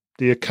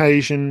 the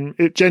occasion.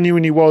 It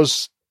genuinely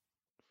was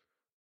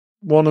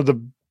one of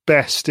the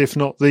best, if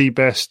not the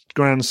best,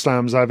 Grand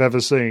Slams I've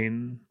ever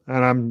seen,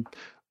 and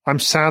I'm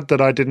sad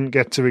that I didn't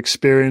get to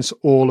experience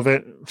all of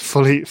it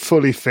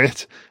fully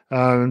fit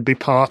and be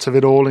part of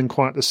it all in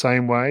quite the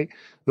same way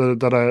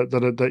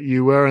that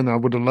you were, and I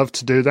would have loved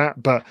to do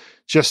that. But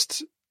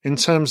just in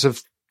terms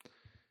of,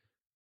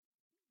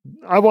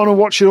 I want to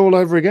watch it all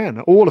over again,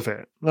 all of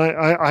it.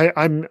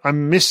 I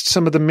missed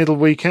some of the middle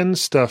weekend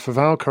stuff of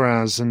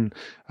Alcaraz and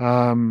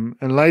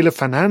Leylah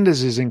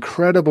Fernandez's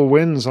incredible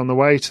wins on the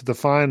way to the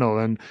final,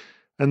 and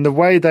the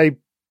way they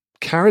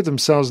carried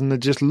themselves and they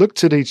just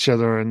looked at each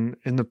other and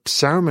in the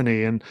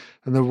ceremony and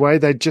the way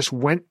they just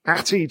went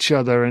at each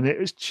other, and it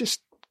was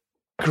just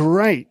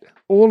great.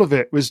 All of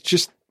it was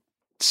just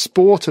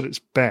sport at its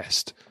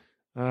best.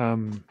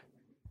 Loved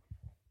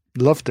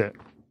it.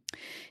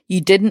 You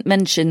didn't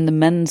mention the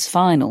men's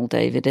final,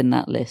 David, in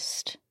that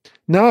list.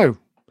 No.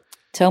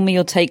 Tell me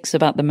your takes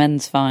about the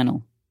men's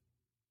final.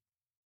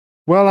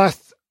 Well,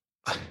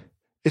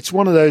 it's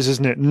one of those,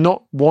 isn't it?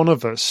 Not one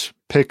of us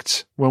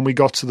picked, when we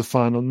got to the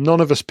final, none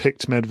of us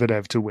picked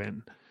Medvedev to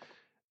win.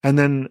 And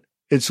then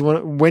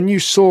when you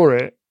saw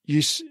it,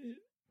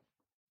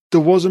 there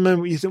was a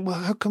moment where you think, well,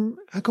 how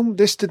come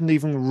this didn't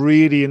even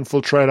really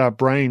infiltrate our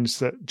brains,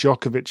 that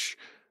Djokovic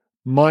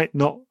might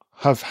not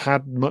have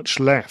had much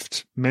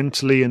left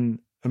mentally and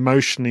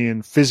emotionally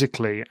and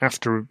physically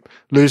after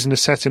losing a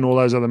set in all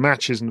those other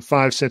matches and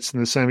 5 sets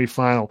in the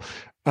semi-final,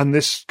 and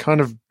this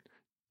kind of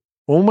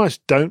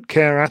almost don't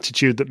care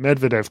attitude that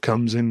Medvedev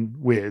comes in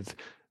with,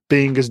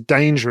 being as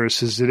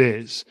dangerous as it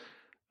is.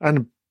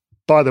 And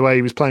by the way,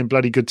 he was playing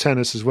bloody good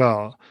tennis as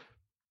well.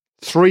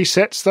 3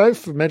 sets though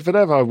for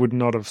Medvedev, I would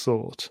not have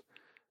thought.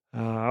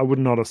 I would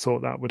not have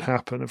thought that would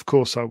happen. Of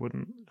course, I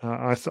wouldn't.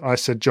 I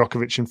said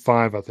Djokovic in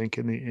 5. I think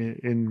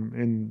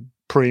in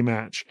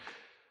pre-match.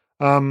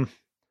 But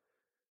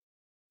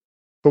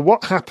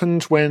what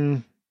happened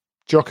when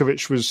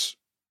Djokovic was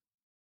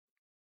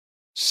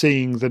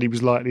seeing that he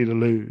was likely to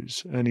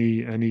lose, and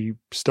he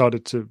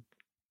started to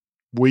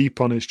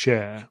weep on his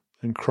chair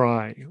and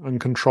cry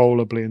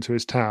uncontrollably into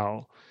his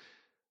towel,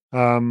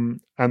 and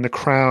the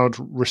crowd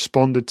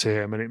responded to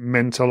him, and it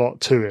meant a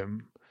lot to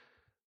him.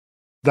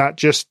 That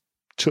just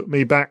took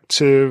me back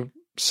to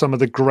some of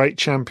the great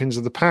champions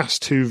of the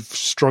past who've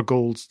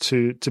struggled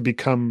to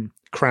become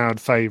crowd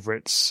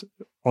favourites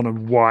on a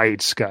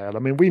wide scale. I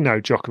mean, we know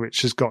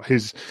Djokovic has got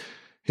his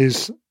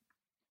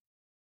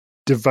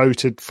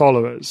devoted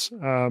followers,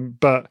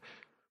 but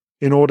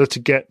in order to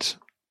get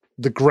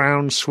the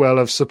groundswell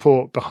of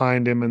support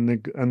behind him and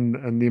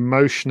the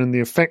emotion and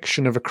the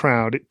affection of a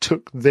crowd, it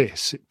took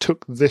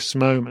this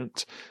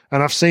moment.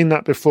 And I've seen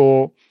that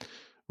before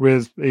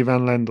with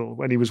Ivan Lendl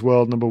when he was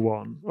world number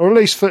 1, or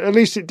at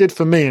least it did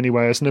for me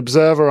anyway. As an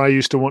observer, I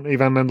used to want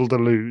Ivan Lendl to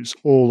lose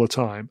all the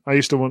time. I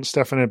used to want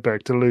Stefan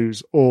Edberg to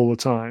lose all the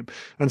time.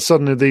 And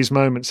suddenly these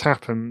moments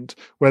happened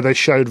where they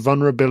showed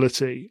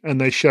vulnerability, and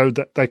they showed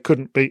that they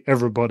couldn't beat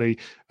everybody,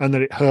 and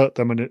that it hurt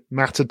them and it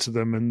mattered to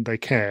them and they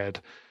cared.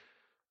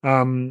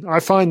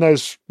 I find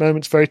those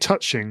moments very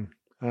touching,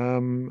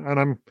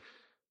 and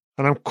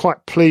I'm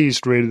quite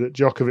pleased, really, that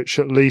Djokovic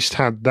at least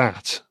had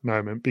that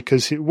moment,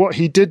 because what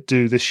he did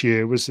do this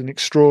year was an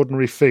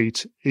extraordinary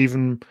feat,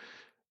 even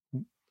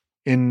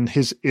in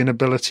his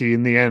inability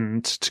in the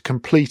end to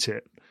complete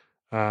it,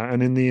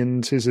 and in the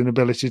end his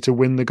inability to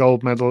win the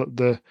gold medal at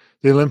the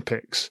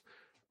Olympics.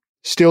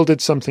 Still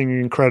did something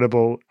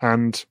incredible,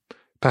 and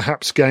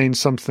perhaps gained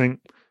something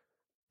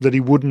that he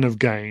wouldn't have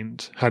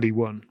gained had he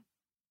won.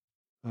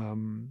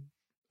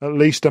 At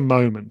least a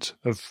moment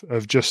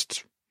of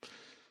just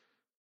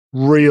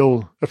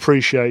real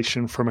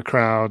appreciation from a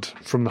crowd,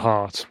 from the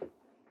heart.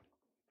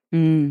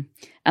 And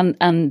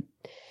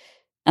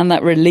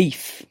that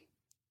relief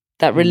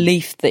that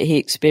he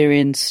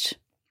experienced,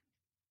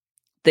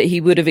 that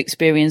he would have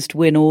experienced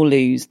win or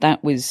lose,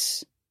 that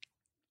was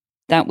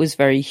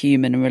very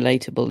human and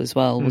relatable as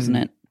well, wasn't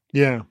it?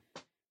 Yeah,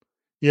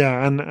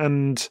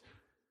 and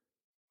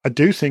I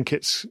do think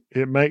it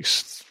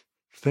makes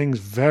things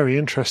very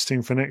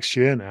interesting for next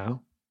year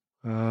now,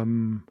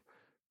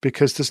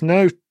 because there's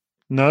no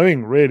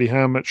knowing really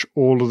how much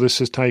all of this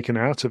has taken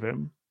out of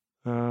him.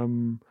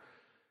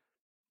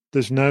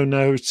 There's no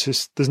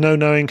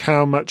knowing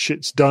how much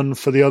it's done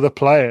for the other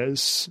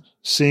players,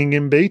 seeing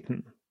him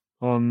beaten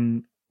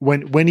on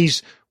when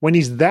he's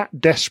that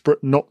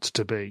desperate not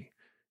to be.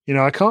 You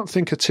know, I can't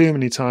think of too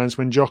many times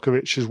when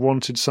Djokovic has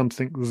wanted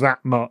something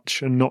that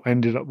much and not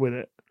ended up with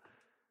it.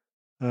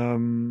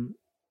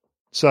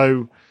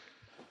 So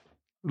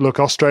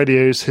look,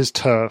 Australia is his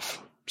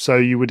turf. So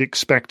you would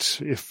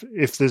expect if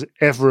there's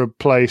ever a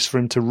place for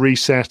him to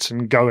reset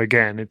and go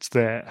again, it's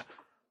there.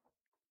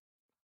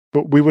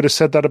 But we would have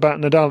said that about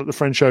Nadal at the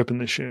French Open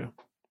this year.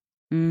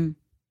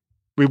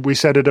 We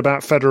said it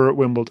about Federer at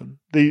Wimbledon.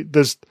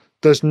 There's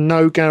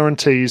no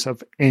guarantees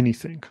of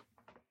anything.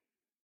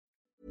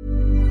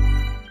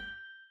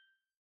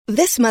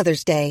 This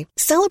Mother's Day,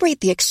 celebrate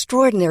the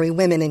extraordinary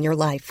women in your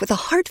life with a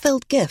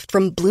heartfelt gift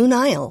from Blue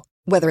Nile.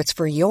 Whether it's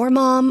for your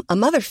mom, a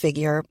mother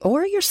figure,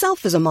 or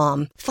yourself as a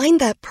mom, find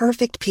that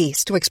perfect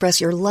piece to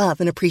express your love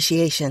and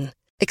appreciation.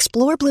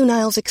 Explore Blue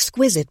Nile's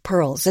exquisite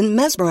pearls and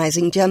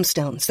mesmerizing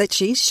gemstones that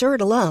she's sure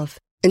to love.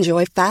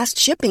 Enjoy fast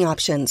shipping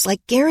options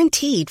like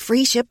guaranteed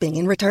free shipping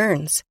and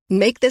returns.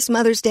 Make this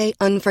Mother's Day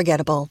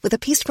unforgettable with a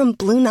piece from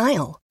Blue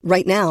Nile.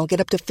 Right now, get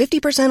up to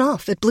 50%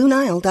 off at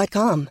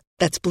BlueNile.com.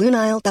 That's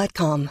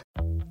BlueNile.com.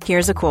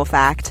 Here's a cool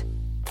fact.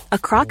 A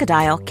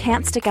crocodile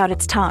can't stick out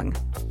its tongue.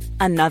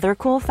 Another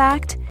cool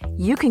fact,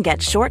 you can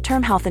get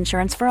short-term health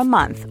insurance for a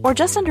month or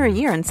just under a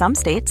year in some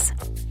states.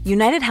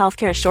 United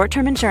Healthcare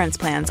short-term insurance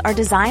plans are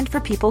designed for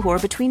people who are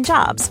between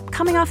jobs,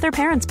 coming off their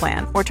parents'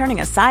 plan, or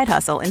turning a side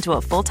hustle into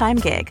a full-time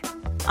gig.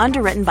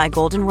 Underwritten by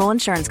Golden Rule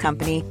Insurance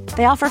Company,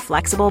 they offer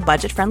flexible,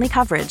 budget-friendly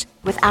coverage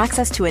with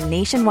access to a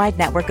nationwide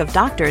network of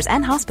doctors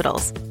and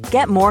hospitals.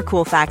 Get more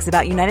cool facts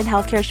about United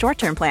Healthcare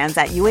short-term plans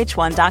at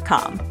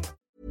uh1.com.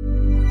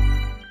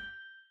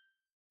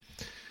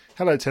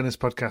 Hello, Tennis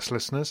Podcast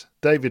listeners.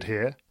 David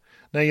here.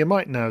 Now, you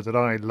might know that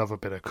I love a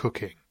bit of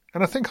cooking,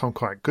 and I think I'm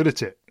quite good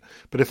at it.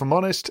 But if I'm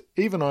honest,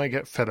 even I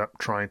get fed up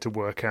trying to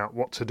work out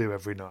what to do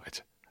every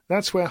night.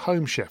 That's where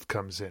Home Chef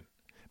comes in.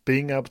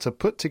 Being able to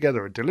put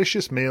together a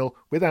delicious meal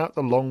without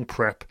the long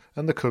prep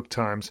and the cook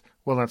times,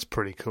 well, that's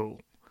pretty cool.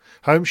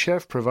 Home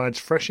Chef provides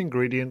fresh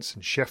ingredients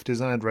and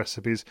chef-designed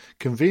recipes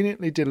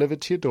conveniently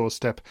delivered to your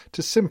doorstep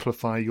to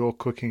simplify your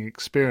cooking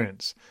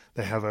experience.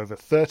 They have over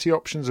 30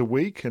 options a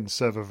week and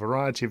serve a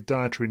variety of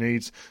dietary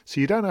needs, so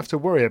you don't have to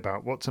worry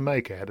about what to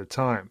make ahead of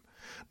time.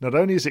 Not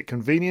only is it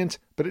convenient,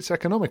 but it's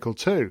economical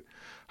too.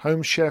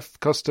 Home Chef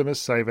customers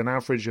save an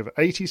average of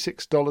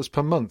 $86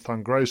 per month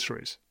on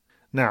groceries.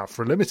 Now,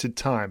 for a limited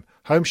time,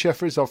 Home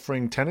Chef is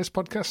offering Tennis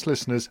Podcast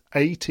listeners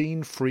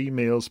 18 free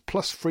meals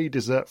plus free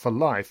dessert for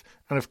life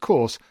and, of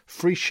course,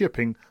 free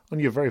shipping on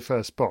your very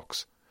first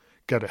box.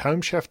 Go to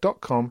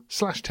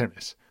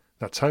homechef.com/tennis.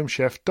 That's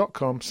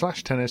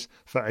homechef.com/tennis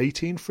for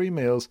 18 free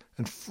meals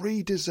and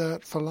free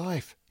dessert for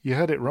life. You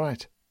heard it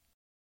right.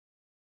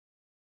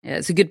 Yeah,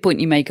 it's a good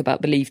point you make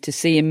about belief. To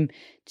see him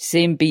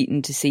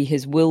beaten, to see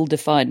his will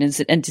defied,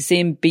 and to see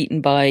him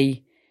beaten by,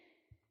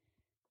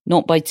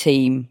 not by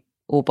team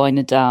or by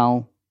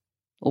Nadal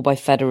or by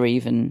Federer,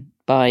 even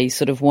by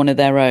sort of one of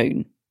their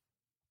own,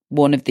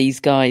 one of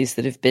these guys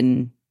that have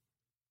been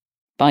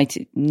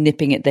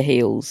nipping at the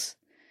heels.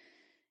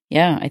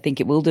 Yeah, I think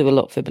it will do a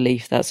lot for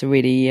belief. That's a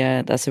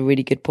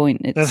really good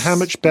point. And how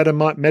much better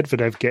might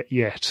Medvedev get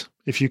yet?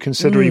 If you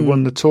consider he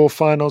won the tour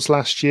finals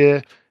last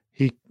year.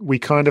 We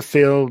kind of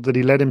feel that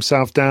he let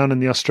himself down in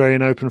the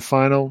Australian Open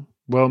final.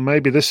 Well,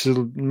 maybe this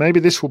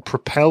will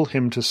propel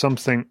him to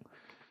something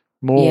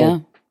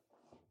more.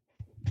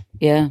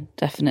 Yeah,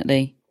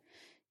 definitely.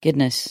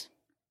 Goodness,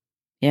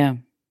 yeah.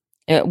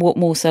 What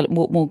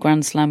more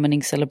Grand Slam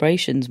winning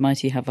celebrations might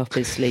he have up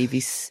his sleeve?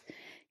 He's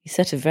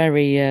set a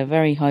very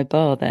very high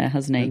bar there,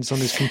 hasn't he? It's on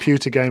his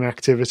computer game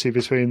activity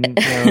between now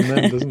and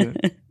then, doesn't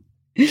it?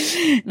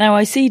 Now,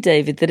 I see,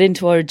 David, that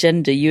into our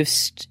agenda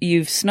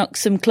you've snuck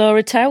some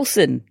Clara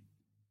Towson.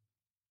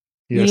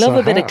 Yes, you love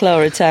a bit have. of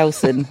Clara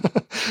Towson.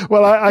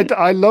 Well,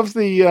 I love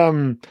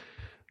the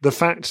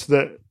fact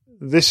that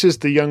this is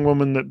the young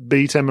woman that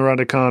beat Emma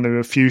Raducanu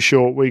a few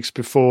short weeks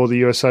before the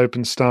US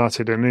Open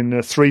started, and in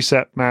a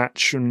 3-set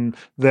match, and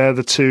they're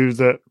the two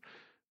that.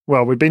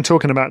 Well, we've been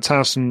talking about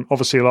Towson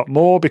obviously a lot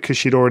more because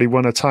she'd already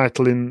won a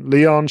title in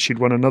Lyon. She'd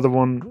won another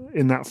one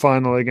in that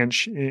final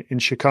in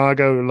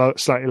Chicago, a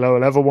slightly lower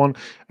level one.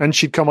 And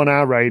she'd come on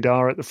our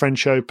radar at the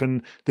French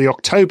Open, the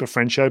October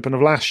French Open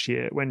of last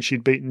year, when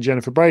she'd beaten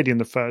Jennifer Brady in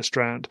the first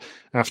round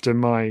after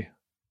my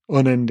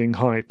unending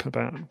hype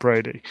about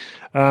Brady.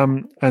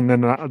 And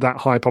then that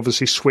hype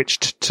obviously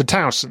switched to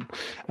Towson.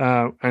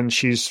 And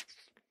she's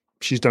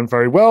done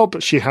very well,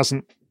 but she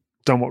hasn't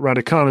done what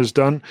Raducanu's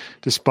done,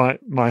 despite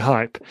my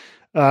hype.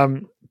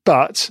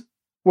 But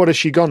what has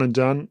she gone and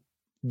done?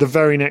 The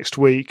very next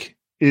week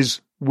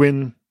is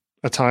win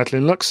a title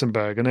in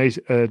Luxembourg, a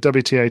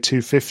WTA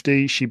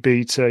 250. She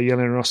beat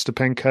Yelena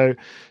Ostapenko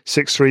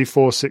 6-3,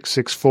 4-6,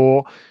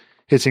 6-4,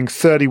 hitting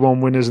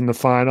 31 winners in the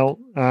final.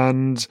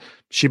 And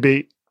she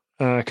beat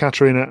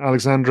Katerina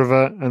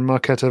Alexandrova and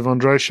Marketa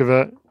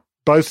Vondrousova,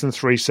 both in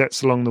 3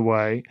 sets along the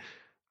way.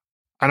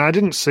 And I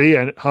didn't see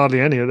hardly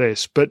any of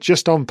this, but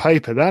just on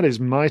paper, that is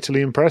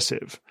mightily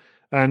impressive.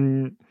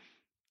 And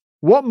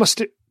what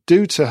must it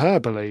do to her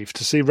belief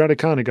to see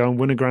Raducanu go and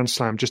win a Grand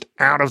Slam just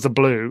out of the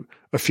blue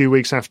a few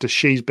weeks after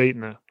she's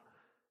beaten her?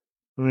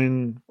 I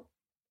mean,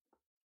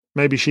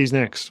 maybe she's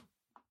next.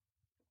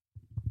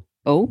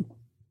 Oh,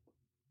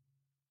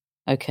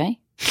 okay.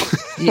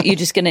 We're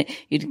just gonna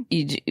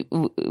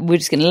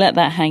let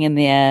that hang in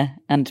the air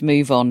and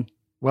move on.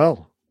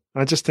 Well,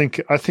 I think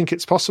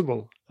it's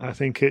possible. I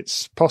think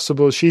it's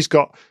possible. She's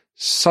got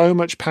so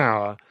much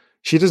power.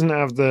 She doesn't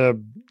have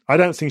I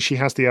don't think she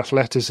has the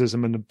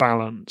athleticism and the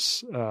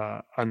balance,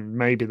 and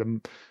maybe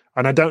and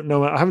I don't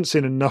know. I haven't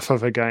seen enough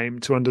of her game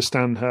to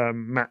understand her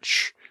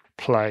match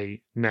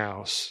play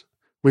now.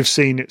 We've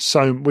seen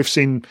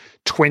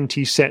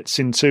 20 sets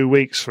in 2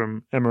 weeks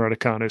from Emma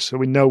Raducanu, so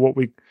we know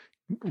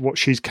what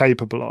she's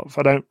capable of.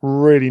 I don't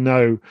really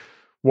know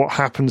what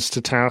happens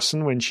to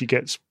Towson when she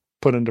gets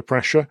put under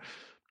pressure.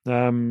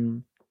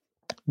 Not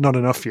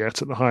enough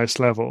yet at the highest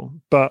level,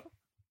 but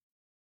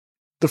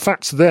the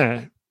fact's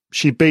there.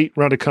 She beat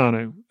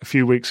Raducanu a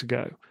few weeks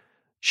ago.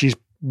 She's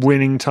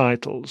winning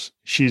titles.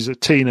 She's a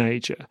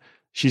teenager.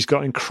 She's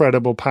got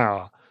incredible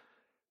power.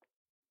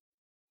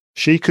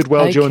 She could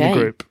well join the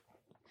group.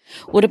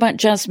 What about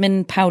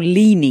Jasmine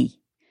Paolini?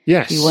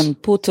 Yes. Who won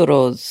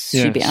Portoroz.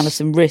 Yes. She beat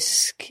Alison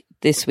Risk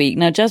this week.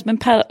 Now, Jasmine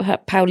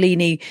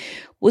Paolini,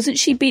 wasn't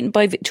she beaten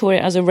by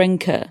Victoria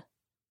Azarenka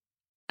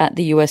at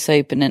the US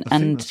Open? I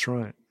think that's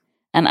right.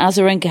 And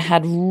Azarenka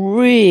had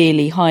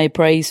really high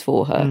praise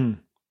for her.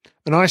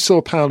 And I saw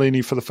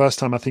Paolini for the first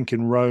time, I think,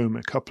 in Rome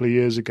a couple of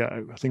years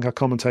ago. I think I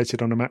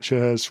commentated on a match of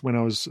hers when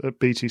I was at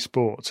BT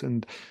Sport.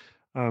 And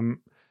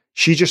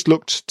she just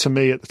looked to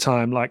me at the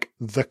time like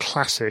the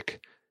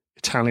classic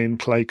Italian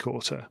clay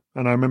courter.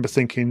 And I remember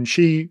thinking,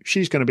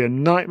 she's going to be a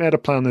nightmare to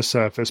play on this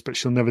surface, but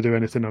she'll never do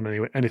anything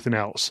on anything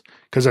else.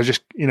 Because I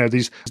just,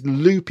 these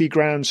loopy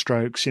ground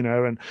strokes,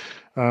 and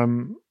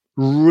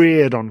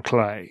reared on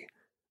clay.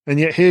 And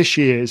yet here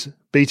she is,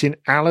 beating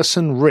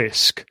Alison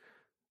Risk,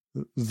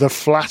 the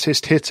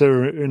flattest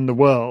hitter in the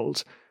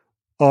world,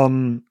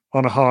 on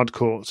a hard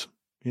court.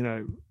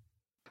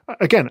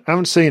 Again, I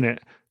haven't seen it,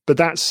 but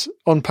that's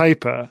on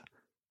paper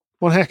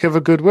one heck of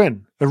a good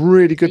win, a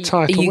really good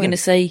title. Are you going to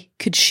say,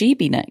 could she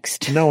be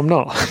next? No, I'm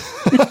not.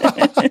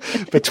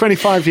 But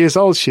 25 years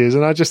old she is,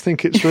 and I just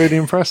think it's really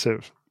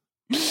impressive.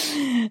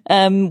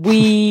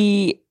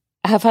 We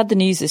have had the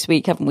news this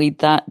week, haven't we,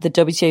 that the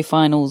WTA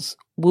finals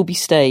will be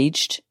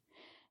staged.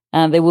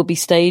 And they will be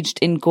staged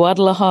in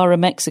Guadalajara,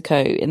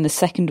 Mexico, in the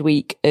second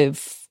week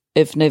of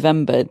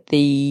November.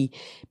 The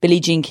Billie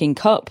Jean King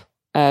Cup,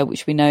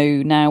 which we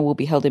know now will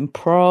be held in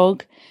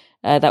Prague.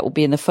 That will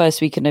be in the first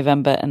week of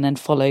November, and then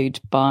followed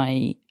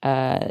by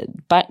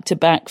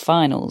back-to-back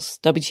finals,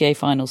 WTA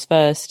finals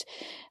first,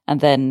 and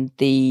then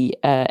the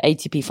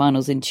ATP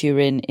finals in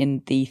Turin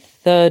in the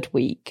third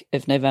week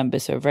of November.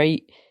 So a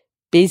very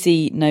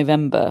busy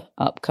November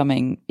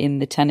upcoming in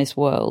the tennis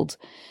world.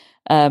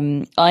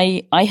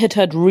 I had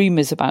heard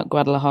rumours about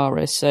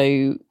Guadalajara,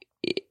 so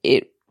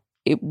it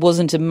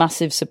wasn't a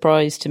massive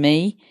surprise to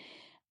me.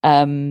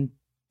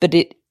 But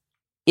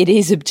it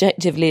is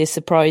objectively a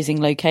surprising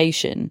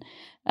location.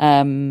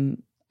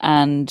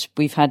 And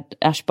we've had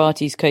Ash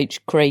Barty's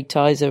coach, Craig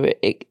Tyser,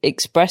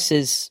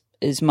 expresses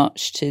as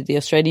much to the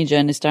Australian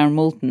journalist Darren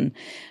Moulton.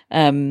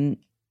 In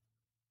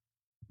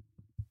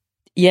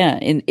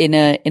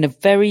a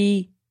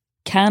very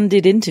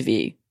candid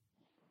interview.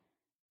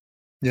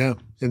 Yeah,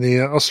 in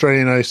the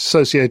Australian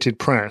Associated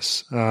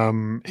Press,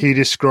 he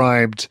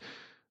described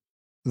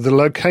the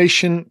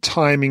location,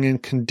 timing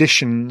and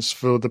conditions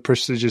for the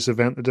prestigious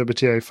event, the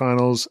WTA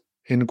Finals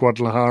in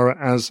Guadalajara,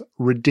 as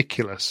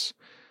ridiculous.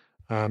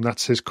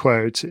 That's his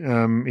quote.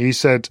 He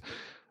said,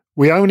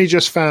 "We only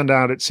just found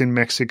out it's in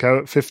Mexico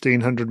at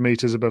 1,500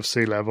 meters above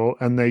sea level,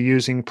 and they're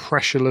using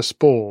pressureless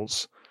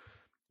balls.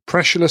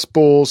 Pressureless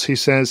balls," he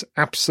says,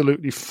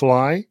 "absolutely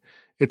fly.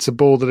 It's a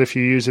ball that if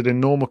you use it in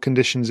normal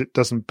conditions, it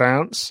doesn't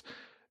bounce.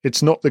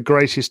 It's not the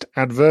greatest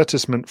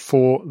advertisement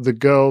for the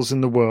girls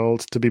in the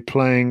world to be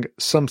playing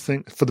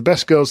something, for the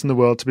best girls in the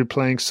world to be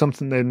playing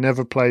something they've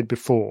never played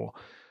before,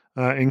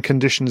 in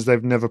conditions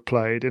they've never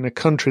played, in a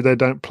country they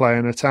don't play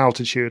and at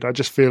altitude. I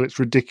just feel it's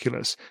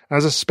ridiculous.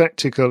 As a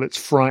spectacle, it's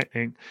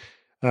frightening.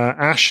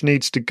 Ash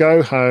needs to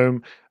go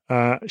home.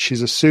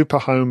 She's a super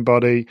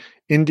homebody.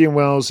 Indian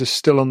Wells is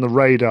still on the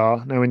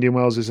radar. Now, Indian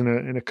Wells is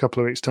in a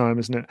couple of weeks' time,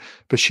 isn't it?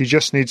 But she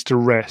just needs to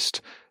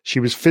rest. She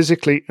was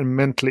physically and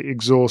mentally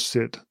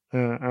exhausted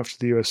after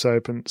the US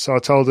Open. So I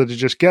told her to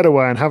just get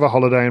away and have a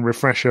holiday and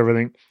refresh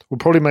everything. We'll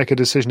probably make a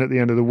decision at the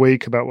end of the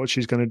week about what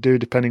she's going to do,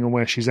 depending on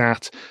where she's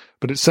at.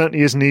 But it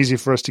certainly isn't easy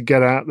for us to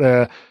get out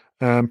there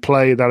and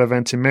play that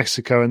event in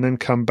Mexico and then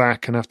come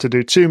back and have to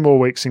do 2 more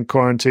weeks in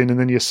quarantine, and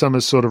then your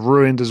summer's sort of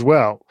ruined as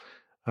well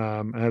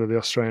ahead of the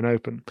Australian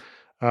Open.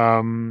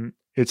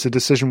 It's a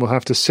decision we'll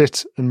have to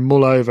sit and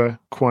mull over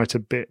quite a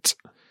bit.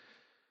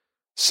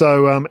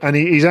 So, and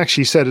he's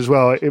actually said as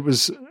well, it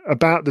was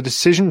about the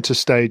decision to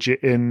stage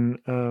it in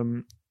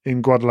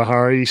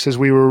Guadalajara. He says,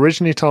 we were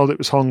originally told it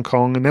was Hong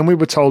Kong, and then we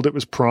were told it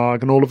was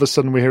Prague, and all of a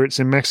sudden we hear it's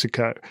in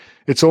Mexico.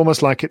 It's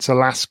almost like it's a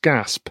last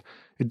gasp.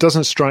 It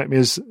doesn't strike me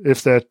as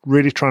if they're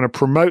really trying to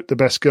promote the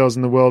best girls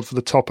in the world for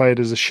the top 8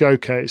 as a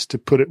showcase to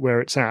put it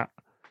where it's at.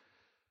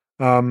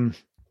 I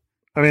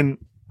mean,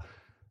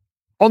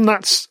 on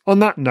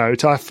that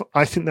note,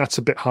 I think that's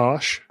a bit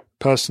harsh,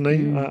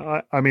 personally.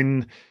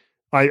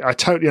 I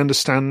totally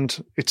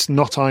understand it's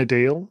not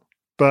ideal,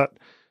 but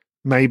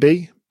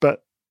maybe.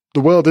 But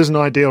the world isn't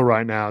ideal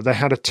right now. They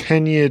had a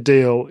 10-year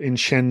deal in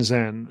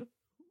Shenzhen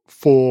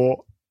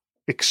for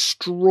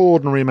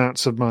extraordinary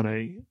amounts of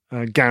money,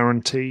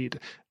 guaranteed,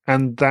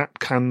 and that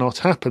cannot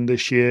happen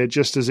this year,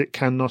 just as it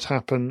cannot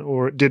happen,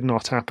 or it did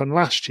not happen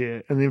last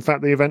year. And in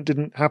fact, the event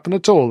didn't happen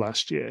at all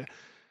last year.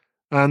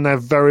 and they're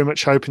very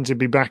much hoping to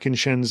be back in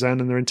Shenzhen,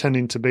 and they're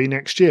intending to be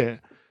next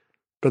year.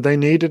 But they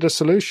needed a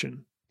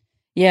solution.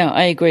 Yeah,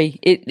 I agree.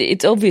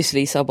 It's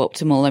obviously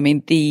suboptimal. I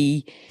mean,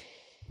 the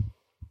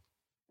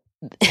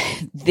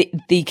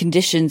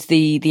conditions,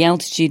 the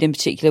altitude in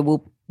particular,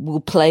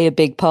 will play a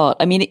big part.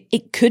 I mean,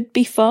 it could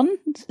be fun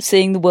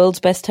seeing the world's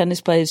best tennis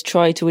players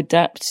try to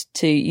adapt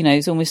to,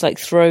 it's almost like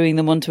throwing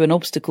them onto an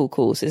obstacle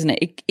course, isn't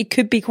it? It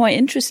could be quite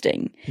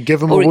interesting.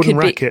 Give them a wooden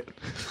racket.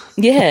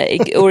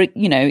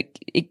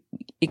 It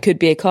could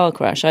be a car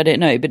crash. I don't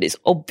know, but it's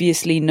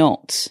obviously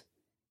not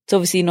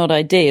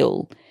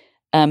ideal.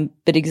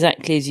 But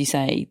exactly as you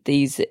say,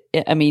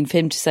 for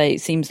him to say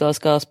it seems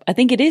last gasp, I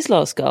think it is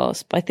last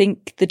gasp. I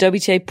think the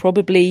WTA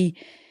probably,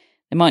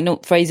 they might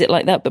not phrase it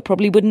like that, but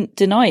probably wouldn't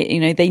deny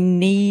it. They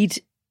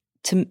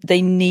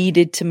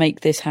needed to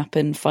make this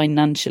happen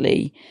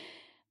financially,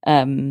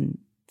 for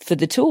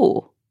the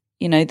tour.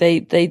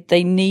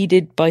 They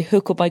needed by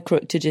hook or by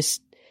crook to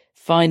just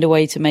find a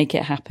way to make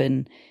it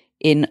happen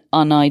in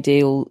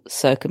unideal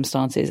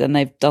circumstances. And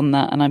they've done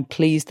that. And I'm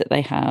pleased that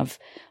they have.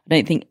 I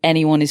don't think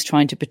anyone is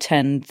trying to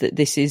pretend that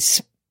this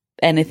is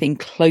anything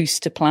close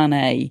to plan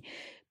A,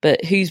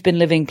 but who's been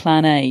living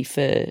plan A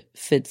for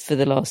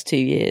the last 2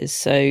 years?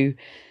 So,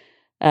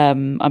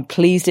 I'm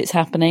pleased it's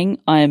happening.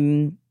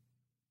 I'm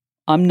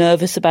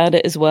nervous about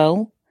it as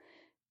well,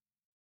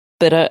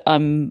 but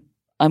I'm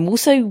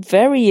also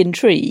very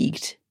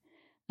intrigued.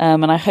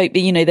 And I hope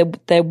that,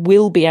 there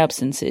will be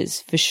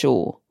absences for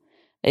sure.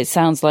 It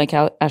sounds like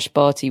Ash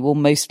Barty will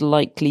most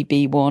likely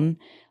be one.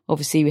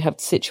 Obviously, we have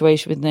the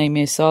situation with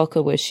Naomi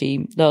Osaka where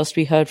last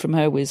we heard from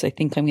her was, I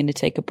think I'm going to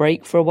take a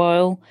break for a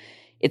while.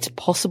 It's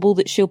possible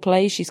that she'll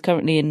play. She's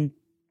currently in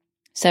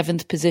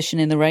 7th position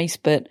in the race,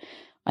 but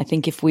I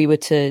think if we were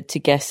to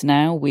guess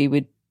now, we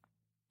would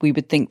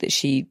think that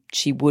she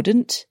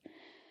wouldn't.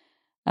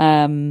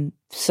 So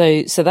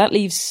that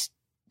leaves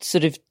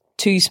sort of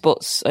 2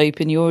 spots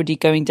open. You're already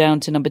going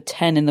down to number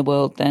 10 in the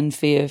world then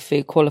for your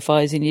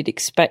qualifiers, and you'd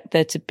expect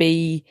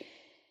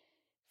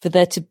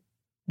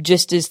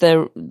just as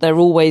there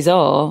always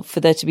are, for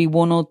there to be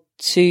 1 or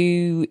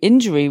 2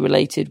 injury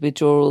related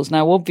withdrawals.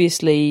 Now,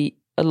 obviously,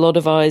 a lot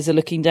of eyes are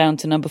looking down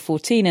to number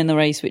 14 in the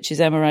race, which is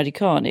Emma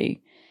Raducanu.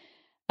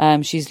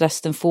 She's less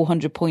than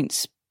 400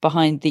 points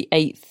behind the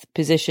 8th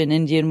position,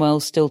 Indian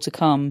Wells still to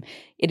come.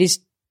 It is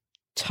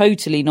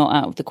totally not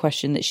out of the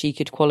question that she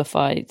could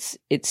qualify.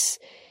 It's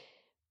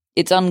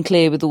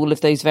unclear with all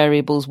of those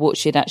variables what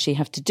she'd actually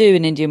have to do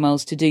in Indian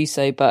Wells to do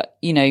so, but,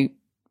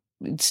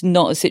 it's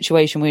not a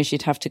situation where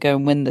she'd have to go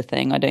and win the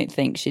thing. I don't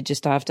think. She'd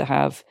just have to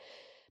have,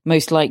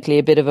 most likely,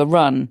 a bit of a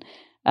run.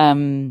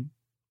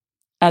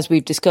 As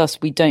we've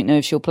discussed, we don't know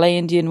if she'll play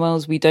Indian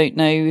Wells. We don't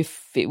know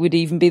if it would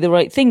even be the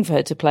right thing for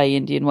her to play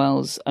Indian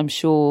Wells. I'm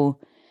sure,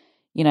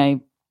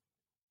 now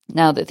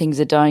that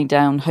things are dying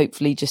down,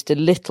 hopefully just a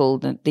little,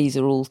 that these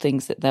are all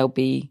things that they'll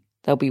be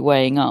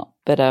weighing up.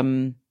 But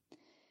I'm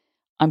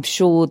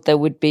sure there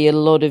would be a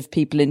lot of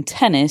people in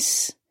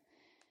tennis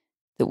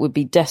that would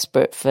be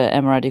desperate for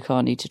Emma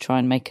Raducanu to try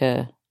and make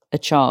a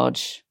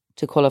charge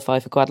to qualify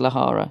for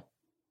Guadalajara.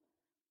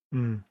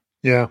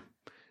 Yeah,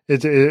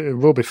 it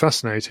will be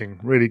fascinating,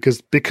 really,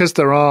 because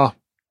there are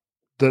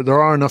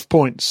enough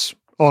points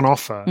on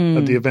offer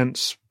at the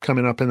events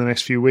coming up in the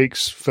next few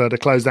weeks to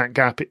close that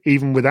gap,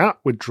 even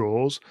without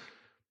withdrawals.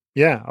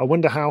 Yeah, I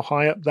wonder how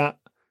high up that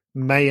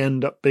may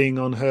end up being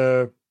on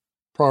her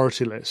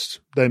priority list.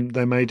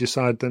 They may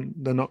decide that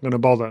they're not going to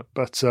bother,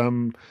 but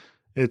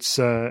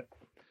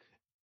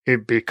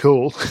it'd be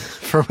cool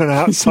from an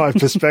outside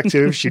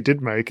perspective if she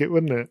did make it,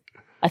 wouldn't it?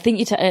 I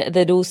think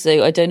that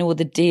also, I don't know what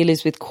the deal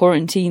is with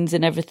quarantines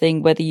and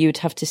everything, whether you would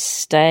have to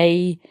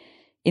stay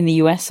in the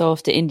US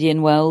after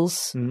Indian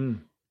Wells,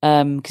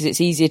 because it's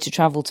easier to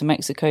travel to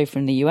Mexico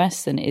from the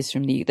US than it is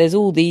from there's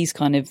all these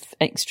kind of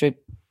extra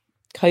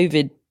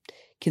COVID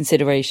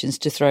considerations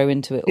to throw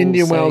into it.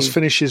 Indian Wells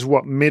finishes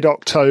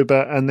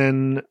mid-October, and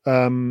then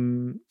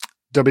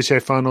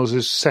WTA Finals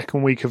is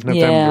second week of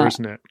November,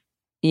 isn't it?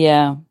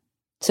 Yeah.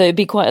 So it'd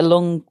be quite a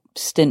long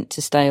stint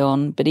to stay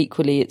on, but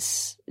equally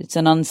it's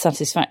an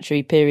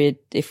unsatisfactory period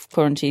if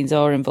quarantines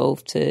are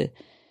involved to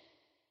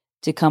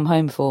come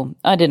home for.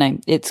 I don't know.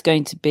 It's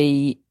going to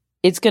be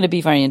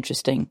very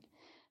interesting.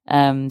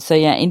 So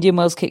yeah, Indian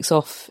Wells kicks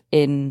off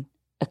in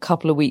a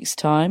couple of weeks'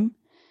 time.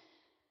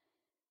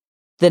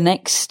 The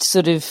next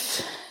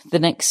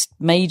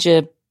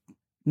major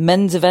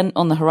men's event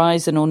on the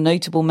horizon, or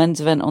notable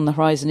men's event on the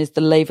horizon, is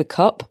the Laver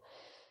Cup,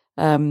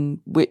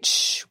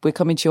 which we're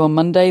coming to you on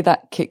Monday.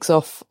 That kicks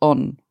off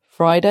on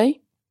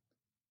Friday.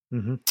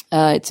 Mm-hmm.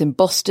 It's in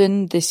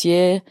Boston this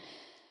year.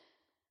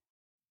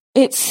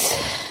 We're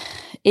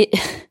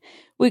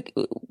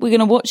going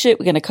to watch it.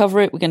 We're going to cover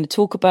it. We're going to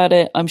talk about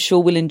it. I'm sure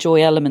we'll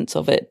enjoy elements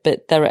of it,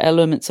 but there are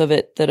elements of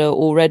it that are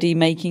already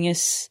making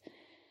us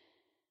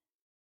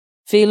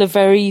feel a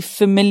very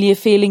familiar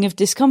feeling of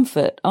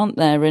discomfort, aren't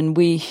there? And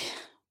we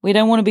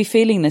don't want to be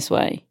feeling this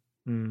way.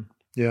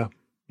 Yeah.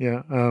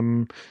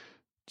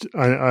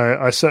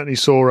 I certainly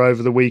saw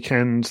over the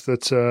weekend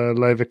that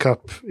Laver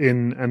Cup,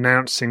 in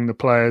announcing the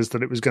players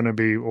that it was going to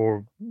be,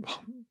 or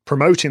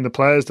promoting the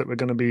players that were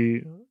going to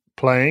be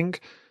playing,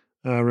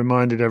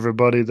 reminded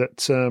everybody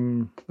that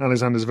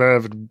Alexander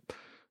Zverev had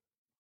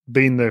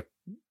been the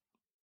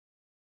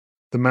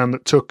man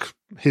that took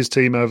his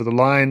team over the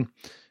line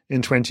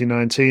in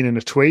 2019 in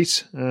a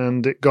tweet,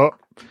 and it got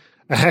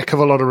a heck of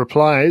a lot of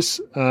replies.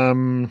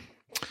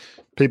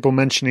 People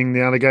mentioning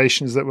the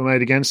allegations that were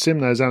made against him,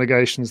 those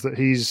allegations that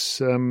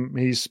he's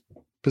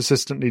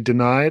persistently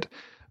denied,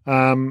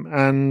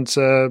 and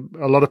a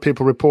lot of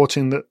people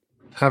reporting that,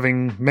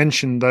 having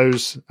mentioned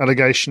those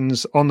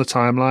allegations on the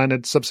timeline,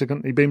 had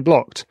subsequently been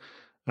blocked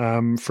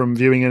from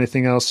viewing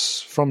anything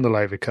else from the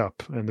Laver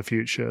Cup in the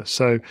future.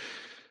 So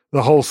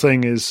the whole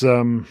thing is,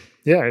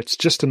 it's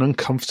just an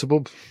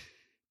uncomfortable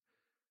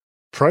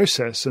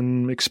process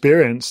and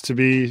experience to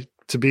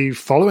be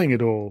following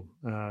it all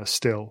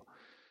still.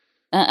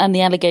 And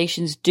the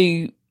allegations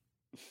do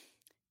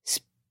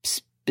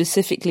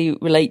specifically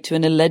relate to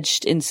an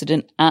alleged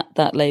incident at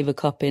that Laver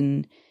Cup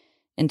in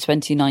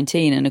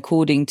 2019. And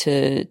according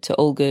to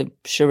Olga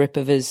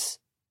Sharipova's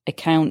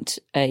account,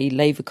 a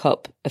Laver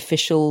Cup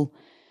official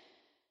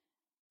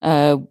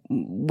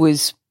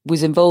was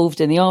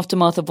involved in the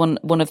aftermath of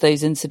one of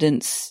those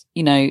incidents.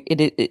 You know,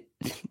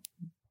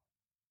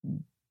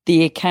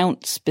 the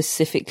account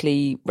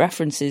specifically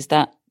references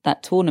that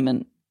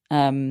tournament.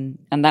 And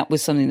that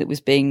was something that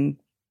was being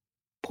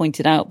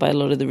pointed out by a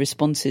lot of the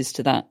responses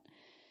to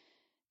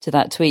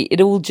that tweet.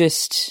 It all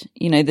just,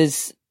 you know,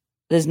 there's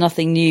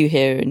nothing new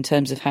here in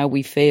terms of how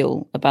we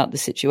feel about the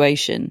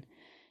situation.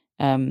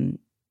 It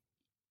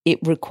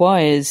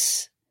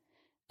requires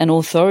an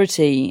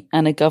authority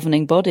and a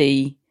governing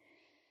body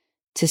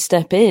to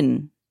step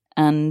in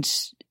and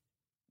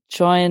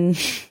try and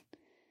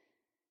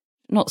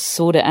not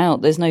sort it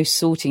out. There's no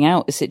sorting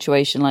out a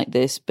situation like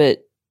this,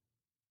 but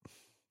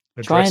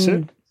address try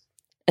and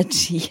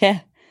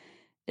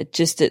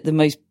just at the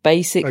most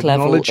basic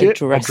level,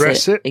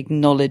 address it,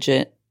 acknowledge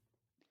it,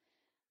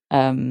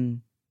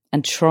 and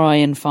try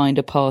and find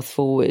a path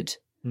forward.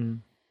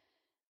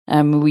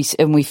 We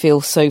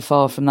feel so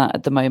far from that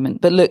at the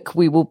moment. But look,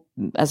 we will,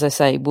 as I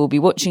say, we'll be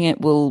watching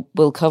it.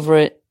 We'll cover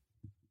it.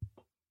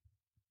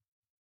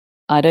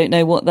 I don't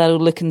know what that'll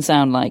look and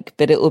sound like,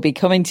 but it will be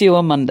coming to you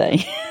on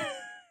Monday.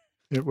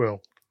 It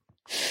will.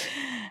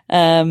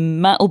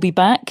 Matt will be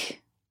back.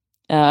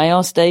 I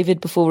asked David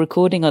before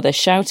recording, are there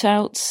shout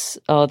outs?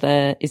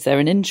 Is there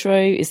an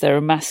intro? Is there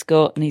a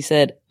mascot? And he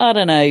said, I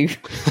don't know.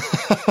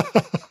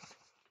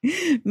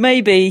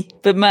 Maybe,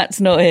 but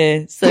Matt's not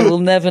here, so we'll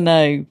never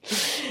know.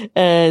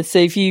 So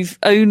if you've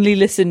only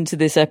listened to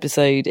this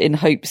episode in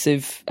hopes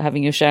of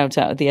having your shout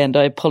out at the end,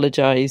 I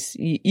apologise.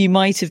 You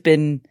might have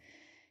been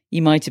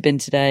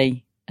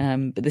today,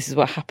 but this is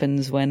what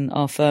happens when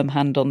our firm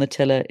hand on the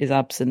tiller is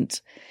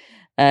absent.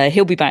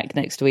 He'll be back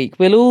next week.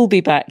 We'll all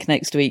be back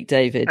next week,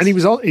 David. And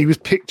he was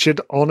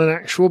pictured on an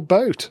actual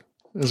boat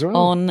as well.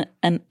 On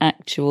an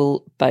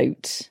actual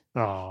boat.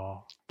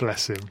 Oh,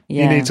 bless him.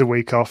 Yeah. He needs a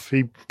week off.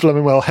 He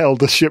blooming well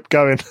held the ship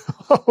going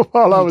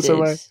while I was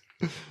away.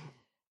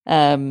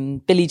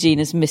 Billie Jean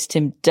has missed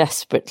him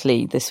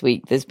desperately this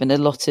week. There's been a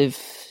lot of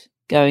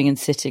going and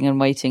sitting and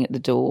waiting at the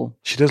door.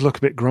 She does look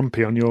a bit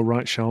grumpy on your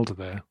right shoulder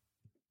there.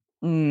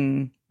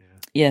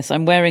 Yes,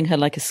 I'm wearing her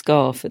like a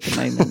scarf at the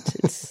moment.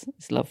 It's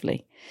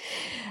lovely.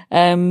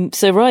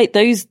 So right,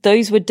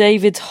 those were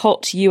David's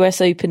hot US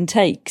Open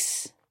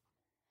takes.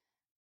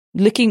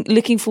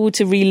 Looking forward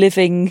to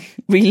reliving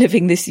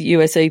this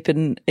US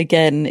Open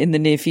again in the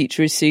near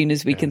future as soon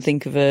as we can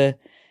think of a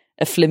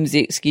flimsy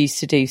excuse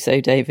to do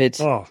so, David.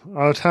 Oh,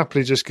 I would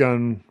happily just go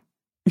and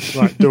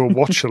do a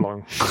watch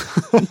along.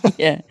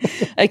 Yeah.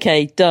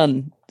 Okay,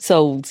 done.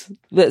 Sold.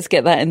 Let's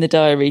get that in the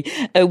diary.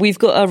 We've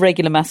got our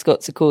regular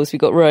mascots, of course. We've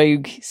got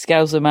Rogue,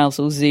 Scouser,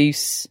 Mousel,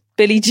 Zeus,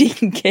 Billie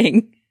Jean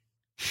King.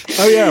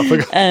 Oh, yeah. I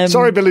forgot.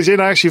 Sorry, Billie Jean.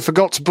 I actually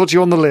forgot to put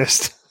you on the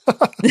list.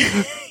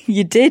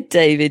 You did,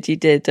 David. You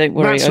did. Don't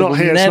worry. Matt's not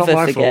here. Never it's not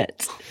my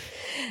forget.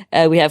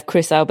 Fault. We have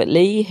Chris Albert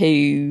Lee,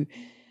 who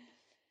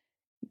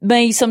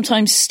may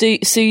sometimes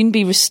soon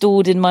be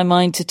restored in my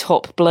mind to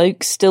top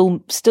bloke.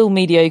 Still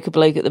mediocre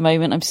bloke at the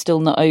moment. I'm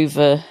still not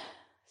over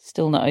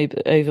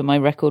my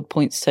record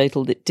points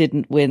total that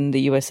didn't win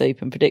the US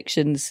Open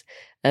predictions.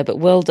 But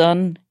well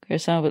done,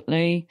 Chris Albert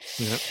Lee.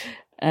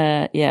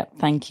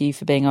 Thank you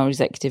for being our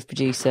executive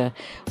producer.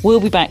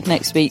 We'll be back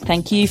next week.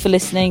 Thank you for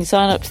listening.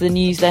 Sign up to the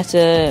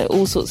newsletter.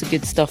 All sorts of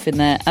good stuff in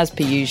there, as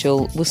per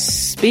usual. We'll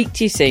speak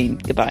to you soon.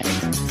 Goodbye.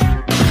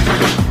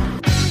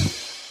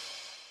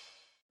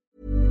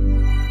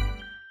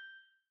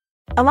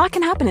 A lot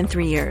can happen in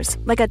 3 years,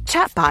 like a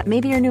chatbot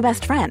may be your new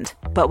best friend.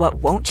 But what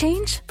won't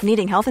change?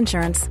 Needing health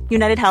insurance.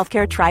 United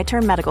Healthcare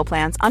Tri-Term Medical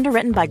Plans,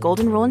 underwritten by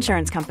Golden Rule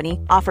Insurance Company,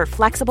 offer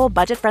flexible,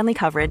 budget-friendly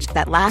coverage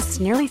that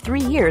lasts nearly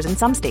 3 years in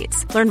some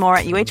states. Learn more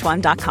at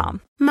uh1.com.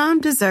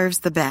 Mom deserves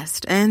the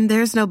best, and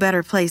there's no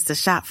better place to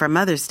shop for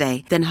Mother's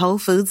Day than Whole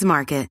Foods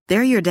Market.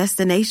 They're your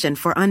destination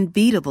for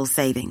unbeatable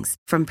savings,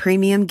 from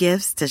premium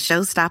gifts to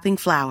show-stopping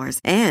flowers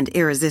and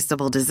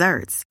irresistible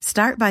desserts.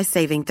 Start by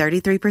saving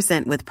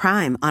 33% with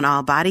Prime on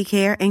all body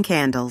care and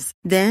candles.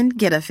 Then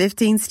get a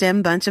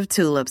 15-stem bunch of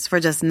tulips for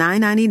just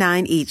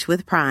 $9.99 each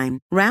with Prime.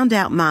 Round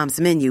out Mom's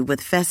menu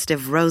with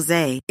festive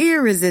rosé,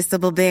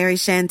 irresistible berry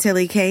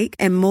chantilly cake,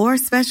 and more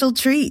special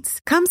treats.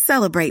 Come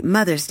celebrate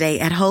Mother's Day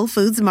at Whole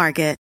Foods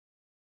Market.